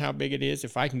difference how big it is.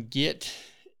 If I can get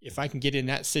in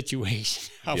that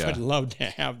situation, I would love to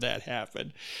have that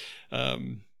happen.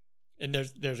 And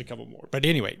there's a couple more, but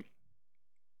anyway,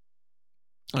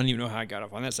 I don't even know how I got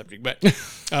off on that subject, but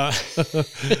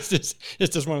it's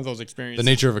just one of those experiences.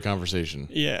 The nature of a conversation.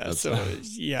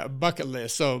 Yeah. Bucket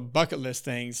list. So bucket list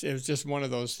things. It was just one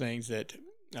of those things that,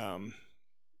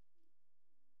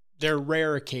 they're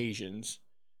rare occasions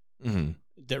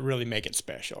that really make it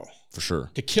special. For sure.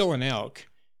 To kill an elk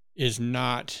is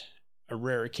not a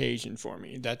rare occasion for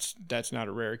me. That's not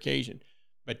a rare occasion.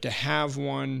 But to have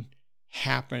one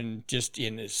happen just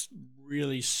in this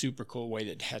really super cool way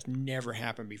that has never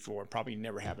happened before, probably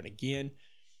never happen again,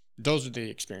 those are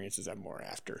the experiences I'm more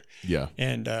after. Yeah.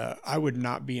 And I would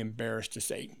not be embarrassed to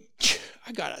say,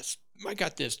 I got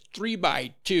this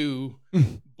 3x2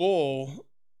 bull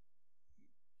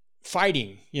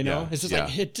fighting, it's just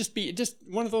like, it just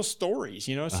one of those stories,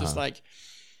 it's just like,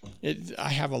 I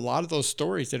have a lot of those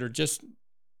stories that are just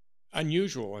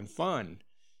unusual and fun,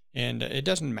 and it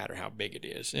doesn't matter how big it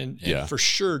is. And for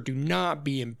sure, do not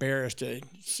be embarrassed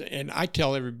and I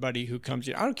tell everybody who comes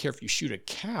in, I don't care if you shoot a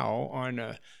cow on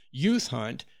a youth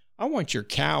hunt, I want your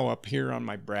cow up here on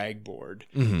my brag board,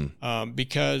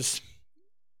 because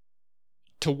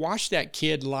to watch that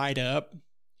kid light up,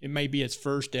 it may be his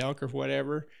first elk or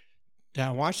whatever,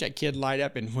 to watch that kid light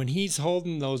up, and when he's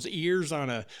holding those ears on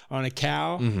a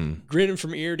cow, grinning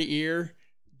from ear to ear,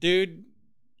 dude,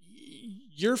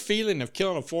 your feeling of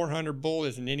killing a 400 bull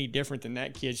isn't any different than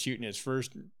that kid shooting his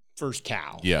first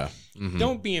cow. Yeah.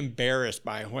 Don't be embarrassed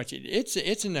by what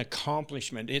it's an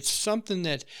accomplishment. It's something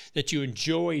that you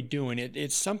enjoy doing.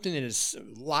 It's something that is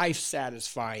life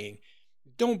satisfying.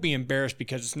 Don't be embarrassed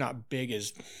because it's not big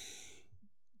as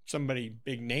somebody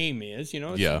big name is, you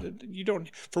don't,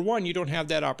 for one, you don't have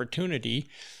that opportunity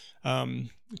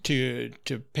to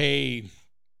pay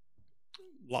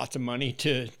lots of money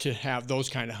to have those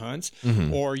kind of hunts,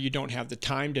 or you don't have the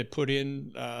time to put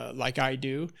in like I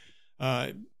do.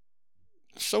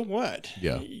 So what?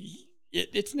 Yeah.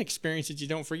 It's an experience that you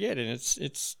don't forget, and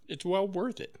it's well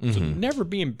worth it. So never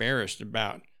be embarrassed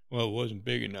about, well, it wasn't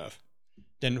big enough.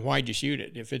 Then why'd you shoot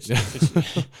it? If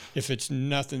it's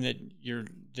nothing that you're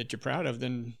proud of,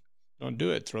 then don't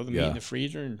do it. Throw the meat in the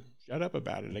freezer and shut up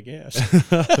about it, I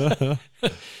guess.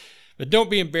 But don't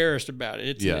be embarrassed about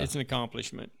it. It's an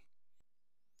accomplishment.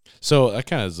 So that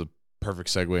kind of is a perfect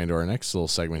segue into our next little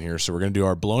segment here. So we're going to do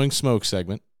our blowing smoke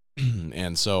segment.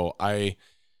 And so I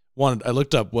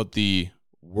looked up what the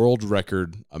world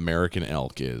record American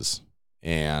elk is,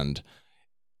 and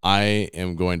I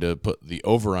am going to put the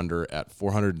over-under at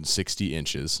 460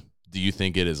 inches. Do you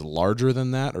think it is larger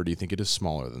than that, or do you think it is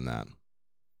smaller than that?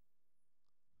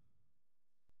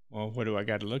 Well, what do I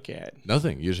got to look at?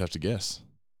 Nothing. You just have to guess.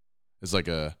 It's like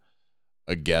a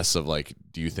guess of like,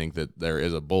 do you think that there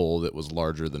is a bull that was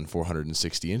larger than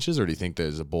 460 inches, or do you think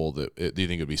there's a bull that do you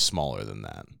think it would be smaller than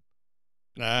that?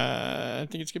 I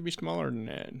think it's gonna be smaller than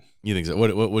that. You think so?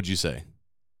 What would you say?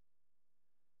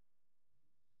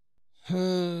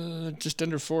 Just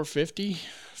under 450,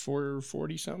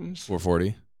 440 something.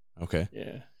 440. Okay.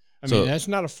 Yeah. I mean, that's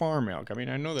not a farm elk. I mean,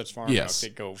 I know that's farm elk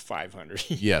that go 500.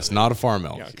 Yes, not a farm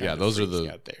elk. Yeah, those are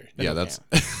the out there. Yeah, that's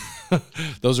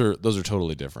those are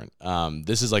totally different.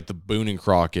 This is like the Boone and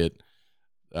Crockett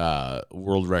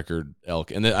world record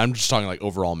elk, and I'm just talking like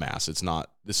overall mass. It's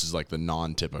not. This is like the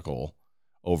non-typical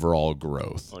overall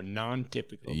growth. Or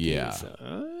non-typical. Yeah.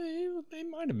 They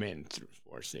might have been through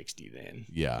 460 then.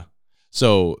 Yeah.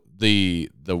 So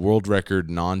the world record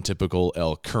non-typical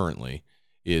elk currently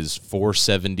is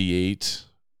 478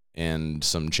 and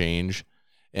some change,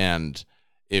 and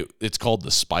it's called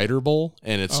the Spider Bull,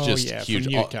 and it's huge.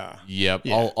 From Utah. Yep.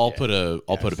 Yeah, I'll put a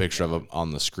picture of it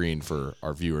on the screen for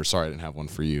our viewers. Sorry, I didn't have one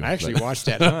for you. I actually watched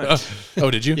that hunt. Oh,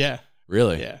 did you? Yeah.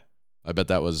 Really? Yeah. I bet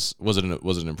that was it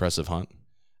an impressive hunt?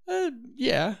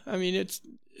 Yeah. I mean,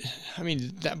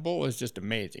 that bull is just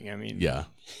amazing. I mean, yeah.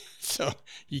 So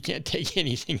you can't take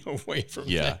anything away from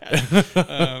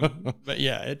that. But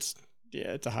yeah, it's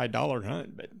a high dollar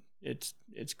hunt, but it's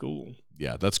cool.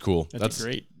 Yeah, that's cool. That's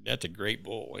a great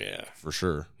bull. Yeah, for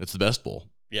sure. It's the best bull.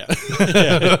 Yeah.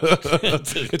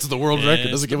 It's the world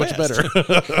record. Doesn't get much better.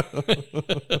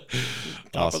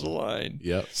 Top of the line.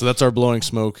 Yeah. So that's our blowing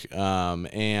smoke.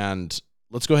 And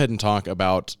let's go ahead and talk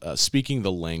about speaking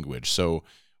the language. So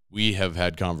we have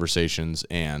had conversations,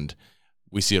 and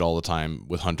we see it all the time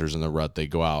with hunters in the rut. They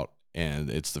go out, and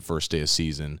it's the first day of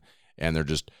season, and they're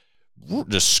just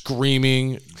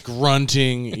screaming,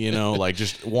 grunting, like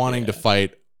just wanting to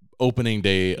fight opening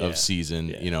day of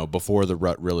season, before the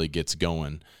rut really gets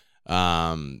going.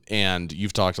 And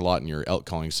you've talked a lot in your elk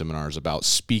calling seminars about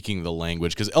speaking the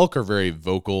language, because elk are very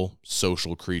vocal,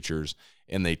 social creatures,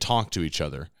 and they talk to each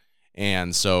other.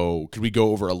 And so could we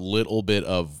go over a little bit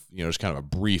of, just kind of a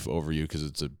brief overview, because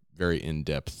it's a very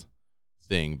in-depth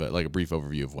thing, but like a brief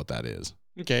overview of what that is.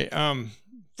 Okay.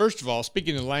 First of all,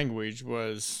 speaking the language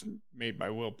was made by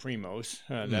Will Primos.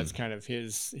 That's kind of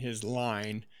his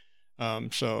line.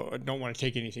 So I don't want to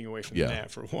take anything away from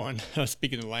that, for one.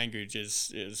 Speaking the language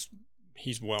is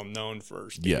he's well known for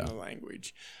speaking the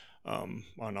language on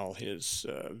all his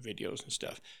videos and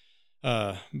stuff.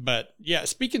 But yeah,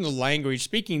 speaking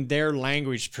their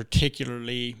language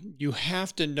particularly, you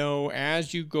have to know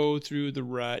as you go through the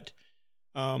rut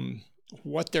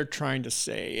what they're trying to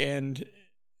say. And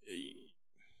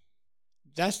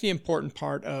that's the important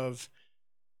part of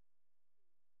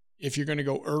if you're going to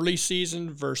go early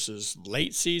season versus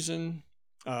late season.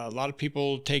 A lot of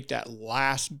people take that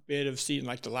last bit of season,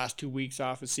 like the last 2 weeks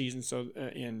off of season, so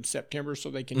in September, so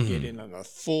they can get in on the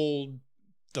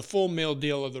full meal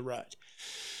deal of the rut.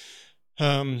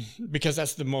 Because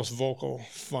that's the most vocal,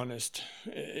 funnest.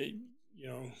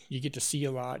 You get to see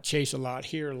a lot, chase a lot,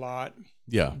 hear a lot.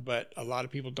 Yeah. But a lot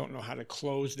of people don't know how to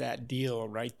close that deal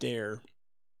right there,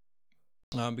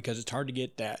 because it's hard to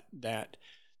get that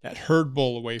herd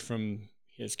bull away from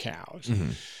his cows.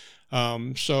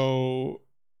 So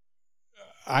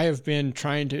I have been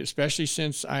trying to, especially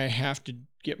since I have to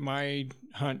get my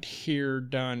hunt here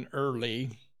done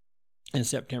early in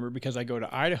September, because I go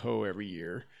to Idaho every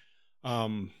year.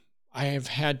 I have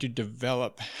had to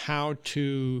develop how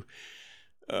to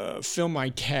fill my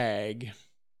tag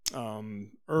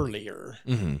earlier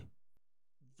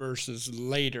versus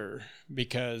later,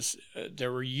 because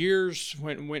there were years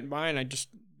when went by and I just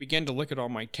began to look at all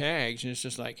my tags, and it's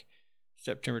just like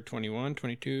September 21,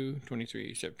 22,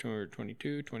 23, September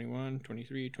 22, 21,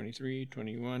 23, 23,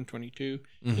 21, 22.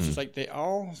 It's just like they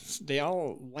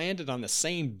all landed on the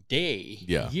same day,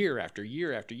 year after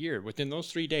year after year. Within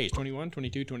those 3 days, 21,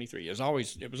 22, 23. It was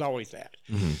always that.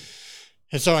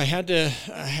 And so I had to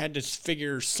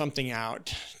figure something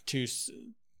out to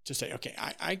say, okay,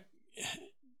 I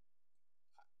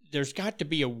there's got to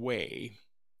be a way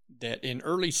that in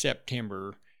early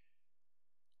September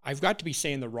I've got to be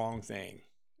saying the wrong thing,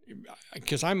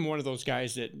 because I'm one of those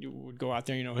guys that would go out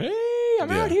there, hey, I'm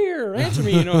out here, answer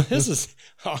me, this is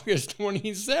August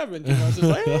 27th, it's just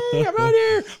like, hey, I'm out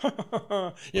here,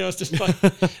 it's just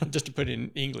like, just to put it in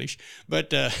English,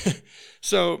 but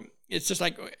so it's just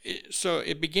like, so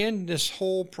it began this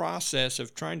whole process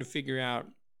of trying to figure out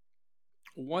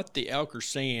what the elk are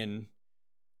saying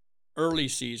early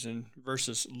season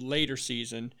versus later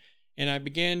season, and I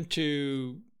began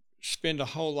to spend a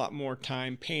whole lot more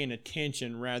time paying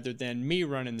attention rather than me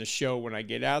running the show when I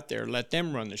get out there. Let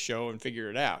them run the show and figure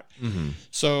it out. Mm-hmm.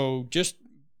 So just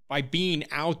by being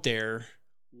out there,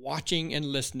 watching and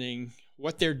listening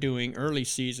what they're doing early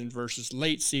season versus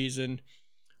late season,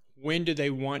 when do they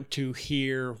want to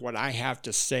hear what I have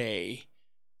to say?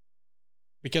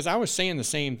 Because I was saying the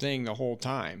same thing the whole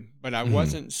time, but I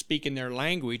wasn't speaking their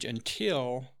language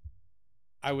until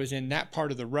I was in that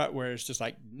part of the rut where it's just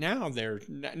like, now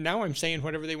I'm saying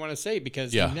whatever they want to say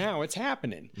because now it's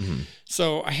happening. Mm-hmm.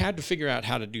 So I had to figure out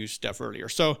how to do stuff earlier.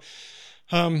 So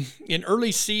in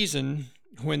early season,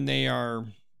 when they are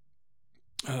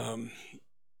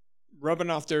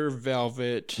rubbing off their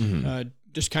velvet,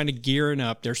 just kind of gearing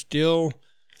up, they're still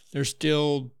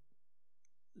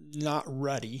not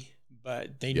ruddy,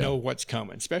 but they know what's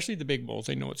coming, especially the big bulls.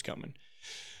 They know what's coming.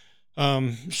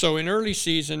 So in early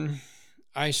season,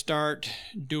 I start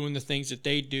doing the things that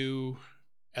they do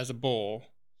as a bull.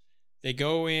 They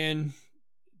go in,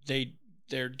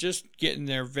 they're just getting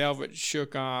their velvet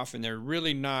shook off, and they're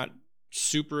really not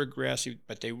super aggressive,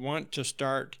 but they want to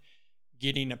start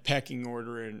getting a pecking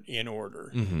order in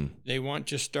order. Mm-hmm. They want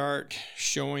to start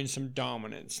showing some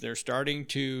dominance. They're starting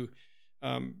to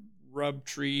rub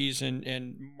trees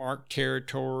and mark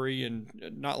territory, and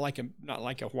not like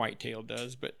a whitetail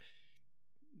does, but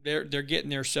they're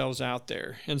getting themselves out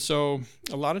there. And so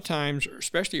a lot of times,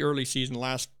 especially early season,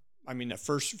 the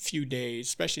first few days,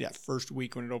 especially that first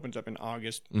week when it opens up in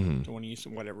August 20th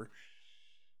and whatever,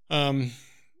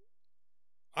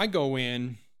 I go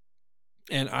in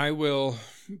and I will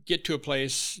get to a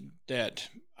place that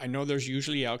I know there's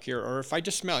usually elk here, or if I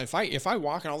just smell, if I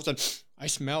walk and all of a sudden I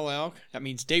smell elk, that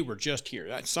means they were just here.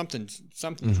 That's something's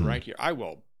right here. I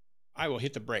will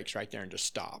hit the brakes right there and just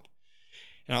stop.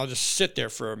 And I'll just sit there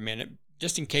for a minute,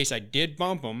 just in case I did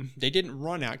bump them. They didn't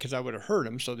run out because I would have hurt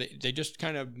them, so they just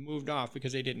kind of moved off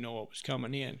because they didn't know what was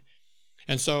coming in.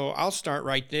 And so I'll start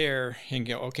right there and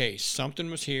go, okay, something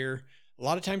was here. A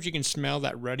lot of times you can smell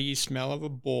that ruddy smell of a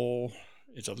bull.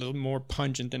 It's a little more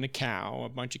pungent than a cow. A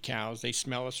bunch of cows, they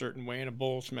smell a certain way, and a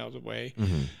bull smells a way.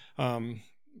 Mm-hmm.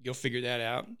 You'll figure that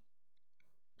out.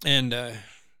 And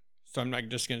so I'm not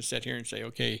just going to sit here and say,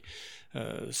 okay,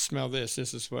 smell this.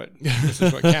 This is what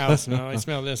cows smell. I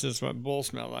smell this. This is what bulls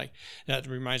smell like. That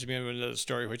reminds me of another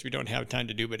story, which we don't have time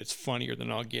to do, but it's funnier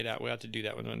than I'll get out. We'll have to do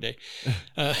that one day.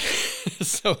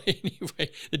 So anyway,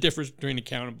 the difference between a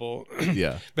cow and a bull.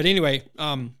 Yeah. But anyway,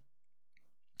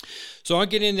 so I'll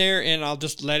get in there and I'll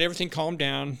just let everything calm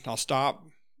down. I'll stop,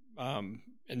 and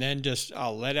then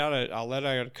I'll let out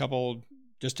a couple,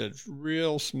 just a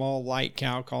real small light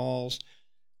cow calls,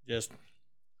 just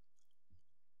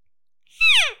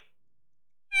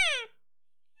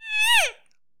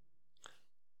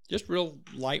real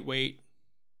lightweight,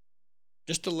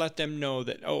 just to let them know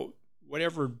that, oh,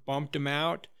 whatever bumped them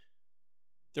out,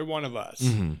 they're one of us.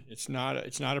 Mm-hmm. It's not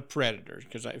a predator,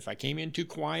 because if I came in too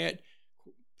quiet,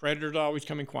 predators always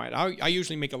come in quiet. I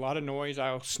usually make a lot of noise.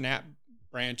 I'll snap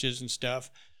branches and stuff.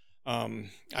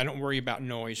 I don't worry about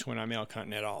noise when I'm elk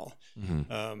hunting at all.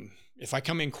 Mm-hmm. If I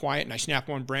come in quiet and I snap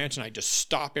one branch and I just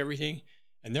stop everything,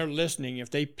 and they're listening,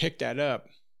 if they pick that up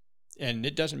and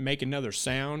it doesn't make another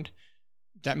sound,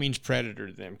 that means predator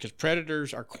to them, because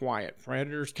predators are quiet.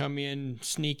 Predators come in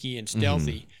sneaky and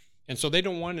stealthy, and so they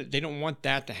don't want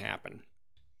that to happen.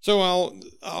 So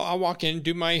I'll walk in,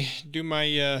 do my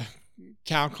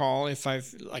cow call if I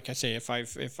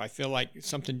feel like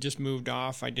something just moved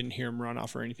off, I didn't hear them run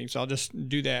off or anything, so I'll just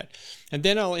do that, and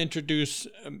then I'll introduce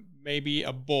maybe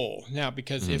a bull. Now,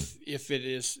 because if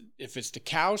it's the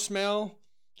cow smell,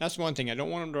 that's one thing. I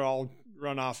don't want them to all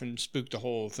run off and spook the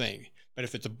whole thing. But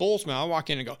if it's a bull smell, I'll walk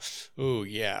in and go, oh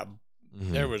yeah,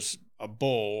 there was a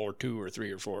bull or two or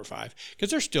three or four or five, because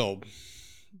they're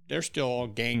still all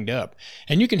ganged up.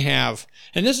 And you can have,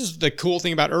 and this is the cool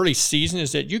thing about early season,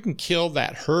 is that you can kill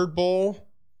that herd bull,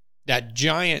 that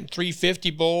giant 350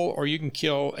 bull, or you can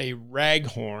kill a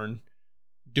raghorn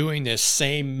doing this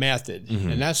same method.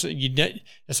 And that's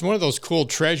one of those cool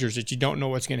treasures that you don't know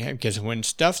what's going to happen, because when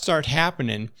stuff starts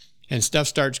happening and stuff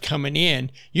starts coming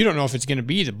in, you don't know if it's going to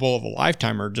be the bull of a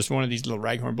lifetime or just one of these little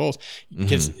raghorn bulls,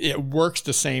 because it works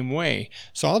the same way.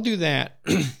 So I'll do that.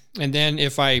 And then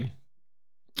if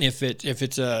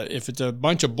it's a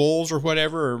bunch of bulls or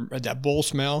whatever, or that bull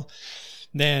smell,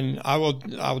 then I will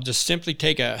just simply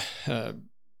take a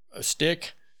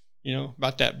stick,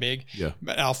 about that big. Yeah.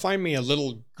 But I'll find me a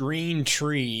little green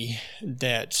tree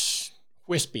that's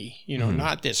wispy,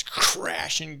 not this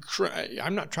crash and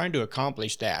I'm not trying to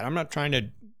accomplish that. I'm not trying to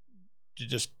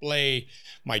display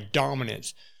my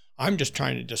dominance. I'm just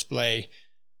trying to display,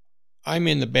 I'm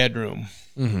in the bedroom.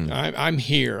 Mm-hmm. I'm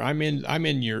here. I'm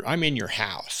in your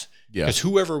house. Yeah. Because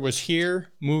whoever was here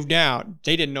moved out.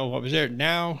 They didn't know what was there.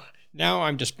 Now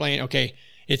I'm displaying. Okay,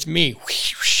 it's me.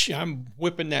 I'm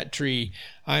whipping that tree.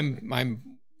 I'm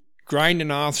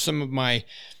grinding off some of my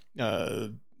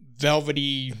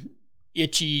velvety,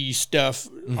 itchy stuff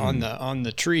on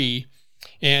the tree.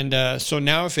 And so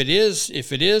now if it is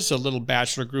a little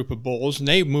bachelor group of bulls and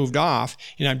they moved off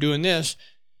and I'm doing this,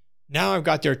 now I've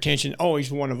got their attention. Oh,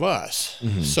 he's one of us.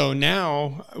 Mm-hmm. So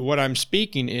now what I'm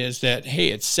speaking is that, hey,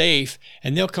 it's safe.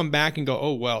 And they'll come back and go,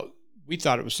 oh, well, we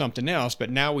thought it was something else, but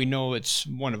now we know it's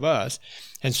one of us.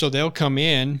 And so they'll come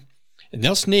in and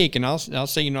they'll sneak, and I'll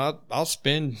say, I'll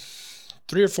spend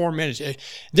 3 or 4 minutes.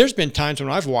 There's been times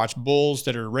when I've watched bulls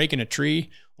that are raking a tree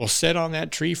will sit on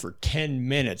that tree for 10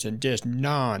 minutes and just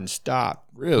nonstop.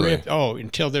 Really?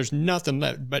 Until there's nothing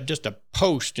left but just a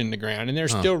post in the ground, and they're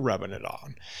still rubbing it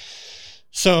on.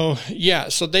 So yeah,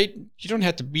 you don't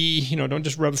have to be, don't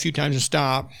just rub a few times and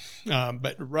stop,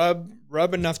 but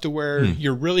rub enough to where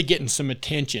you're really getting some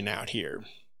attention out here.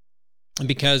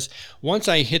 Because once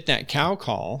I hit that cow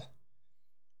call,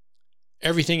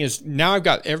 now I've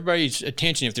got everybody's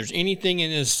attention. If there's anything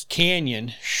in this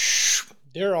canyon,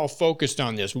 they're all focused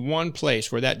on this one place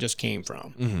where that just came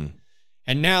from. Mm-hmm.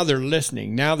 And now they're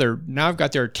listening. Now I've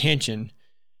got their attention.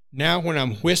 Now when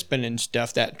I'm whispering and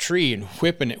stuff, that tree and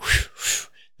whipping it,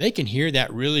 they can hear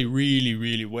that really, really,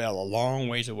 really well a long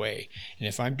ways away. And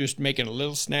if I'm just making a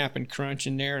little snap and crunch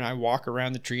in there and I walk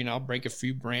around the tree and I'll break a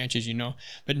few branches,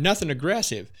 but nothing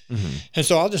aggressive. Mm-hmm. And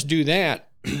so I'll just do that.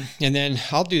 And then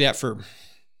I'll do that for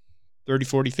 30,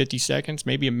 40, 50 seconds,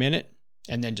 maybe a minute,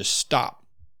 and then just stop.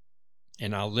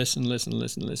 And I'll listen.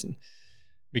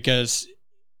 Because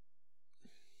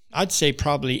I'd say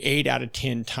probably 8 out of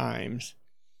 10 times,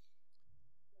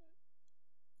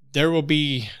 there will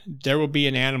be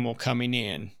an animal coming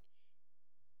in,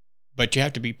 but you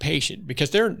have to be patient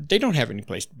because they don't have any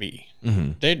place to be.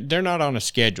 Mm-hmm. They're not on a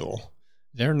schedule.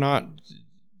 They're not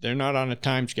on a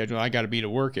time schedule. I got to be to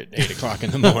work at 8 o'clock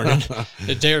in the morning.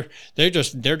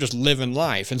 They're just living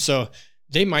life, and so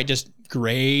they might just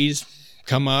graze,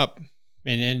 come up,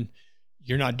 and then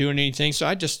you're not doing anything. So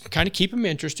I just kind of keep them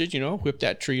interested. Whip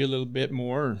that tree a little bit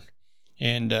more,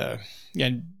 and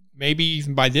maybe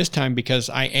even by this time, because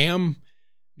I am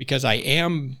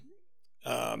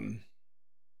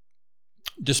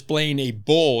displaying a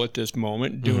bull at this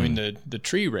moment, doing the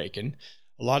tree raking.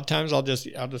 A lot of times I'll just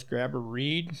grab a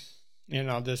reed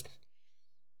and I'll just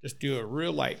do a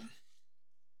real light.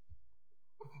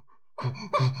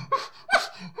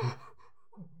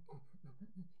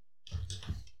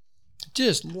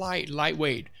 Just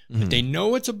lightweight. But they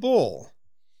know it's a bull.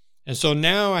 And so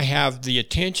now I have the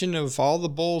attention of all the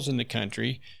bulls in the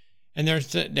country, and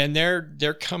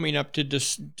they're coming up to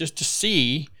just to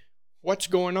see what's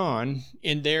going on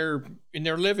in their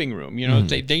living room.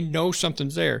 They know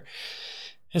something's there.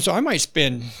 And so I might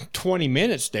spend 20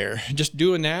 minutes there just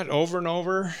doing that over and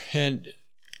over. And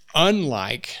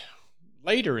unlike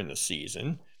later in the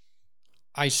season,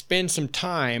 I spend some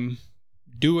time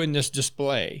doing this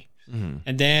display. Mm-hmm.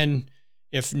 And then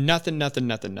if nothing,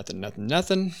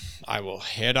 I will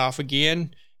head off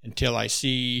again until I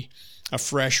see a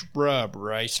fresh rub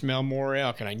or I smell more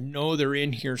elk and I know they're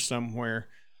in here somewhere.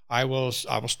 I will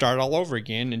start all over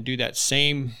again and do that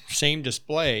same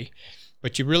display.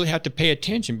 But you really have to pay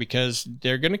attention because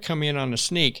they're going to come in on a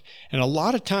sneak. And a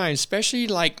lot of times, especially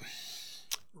like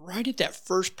right at that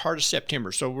first part of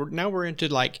September. So we're into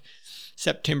like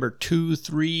September 2,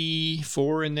 3,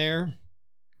 4 in there.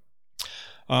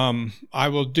 I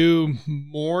will do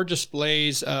more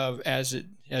displays of as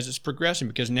it's progressing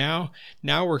because now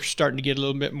we're starting to get a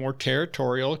little bit more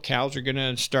territorial. Cows are going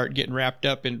to start getting wrapped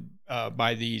up in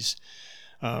by these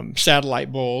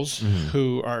satellite bulls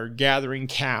who are gathering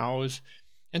cows,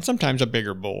 and sometimes a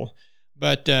bigger bull.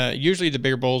 But usually the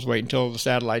bigger bulls wait until the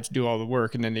satellites do all the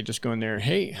work, and then they just go in there,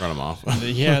 hey, run them off. the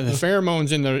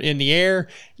pheromones in the air.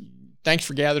 Thanks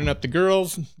for gathering up the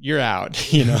girls. You're out.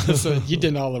 So you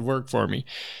did all the work for me.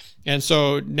 And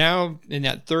so now in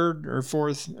that 3rd or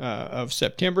 4th of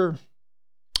September,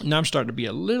 now I'm starting to be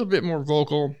a little bit more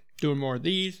vocal, doing more of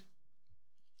these.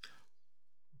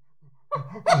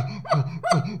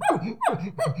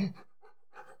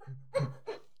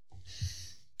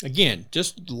 Again,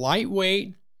 just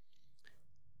lightweight.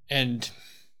 And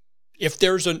if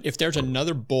there's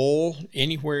another bull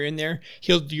anywhere in there,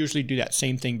 he'll usually do that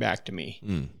same thing back to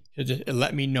me. He'll just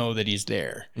let me know that he's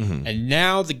there. Mm-hmm. And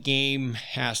now the game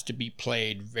has to be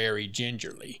played very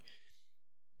gingerly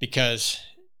because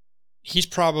he's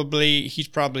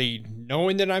probably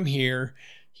knowing that I'm here.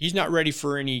 he's not ready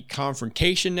for any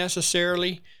confrontation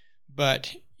necessarily,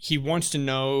 but he wants to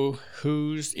know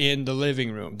who's in the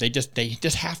living room. They just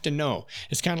have to know.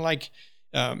 It's kind of like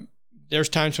there's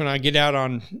times when I get out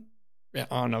on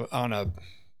a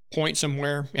point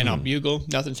somewhere and I'll bugle,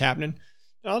 nothing's happening.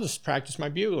 And I'll just practice my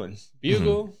bugling.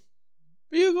 Bugle,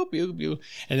 bugle, bugle, bugle.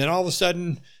 And then all of a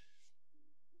sudden,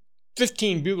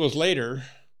 15 bugles later,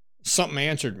 something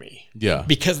answered me. Yeah.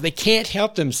 Because they can't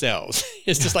help themselves.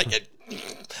 It's just like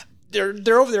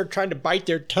they're over there trying to bite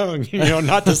their tongue,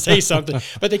 not to say something,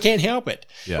 but they can't help it.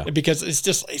 Yeah. Because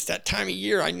it's that time of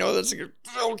year. I know that's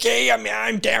okay. I mean,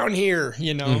 I'm down here,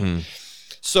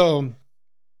 So,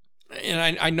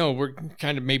 and I know we're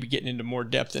kind of maybe getting into more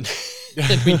depth than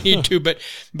we need to, but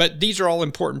these are all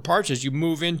important parts as you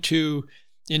move into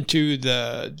the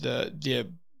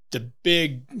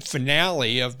big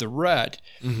finale of the rut.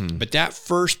 But that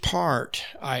first part,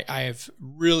 I've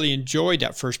really enjoyed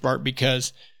that first part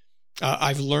because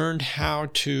I've learned how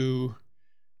to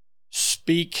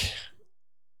speak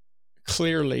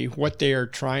clearly what they are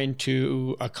trying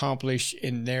to accomplish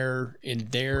in their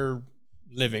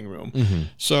living room.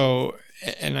 So,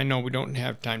 and I know we don't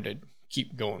have time to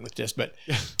keep going with this, but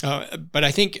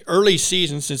I think early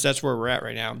season, since that's where we're at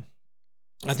right now,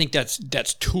 I think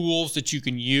that's tools that you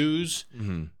can use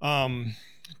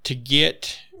to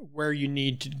get where you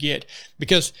need to get,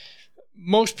 because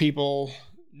most people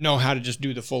know how to just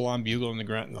do the full on bugle and the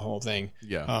grunt and the whole thing.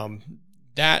 Yeah.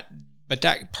 But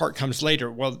that part comes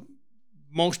later. Well,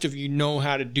 most of you know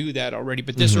how to do that already,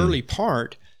 but this early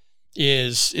part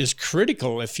is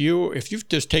critical. If you've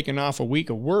just taken off a week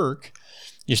of work,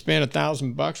 you spend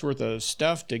 $1,000 worth of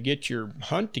stuff to get your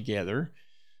hunt together,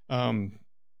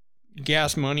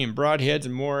 gas money and broadheads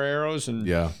and more arrows and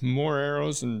more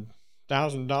arrows and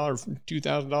 $1,000,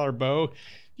 $2,000 bow.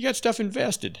 You got stuff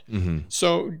invested.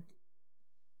 So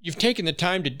you've taken the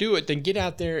time to do it, then get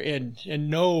out there and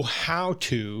know how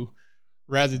to,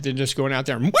 rather than just going out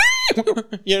there and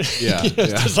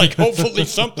just like hopefully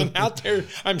something out there,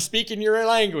 I'm speaking your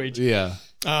language. Yeah.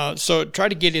 So try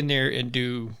to get in there and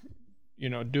do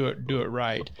it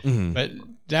right. But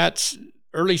that's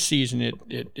early season.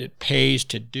 It pays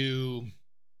to do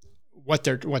what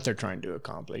they're trying to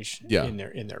accomplish in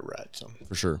their rut. So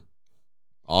for sure.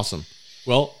 Awesome.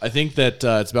 Well, I think that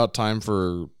it's about time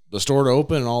for the store to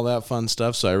open and all that fun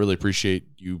stuff. So I really appreciate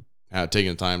you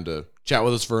taking the time to chat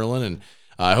with us, Verlin, and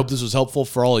I hope this was helpful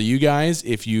for all of you guys.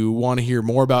 If you want to hear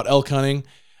more about elk hunting,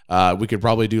 we could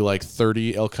probably do like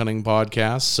 30 elk hunting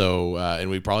podcasts. So, and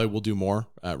we probably will do more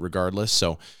regardless.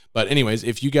 So, but anyways,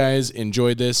 if you guys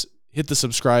enjoyed this, hit the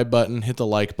subscribe button, hit the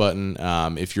like button.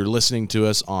 If you're listening to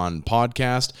us on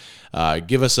podcast,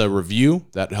 give us a review.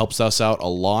 That helps us out a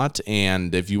lot.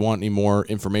 And if you want any more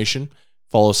information,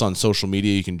 follow us on social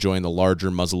media. You can join the larger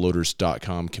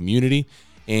muzzleloaders.com community.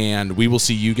 And we will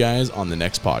see you guys on the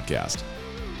next podcast.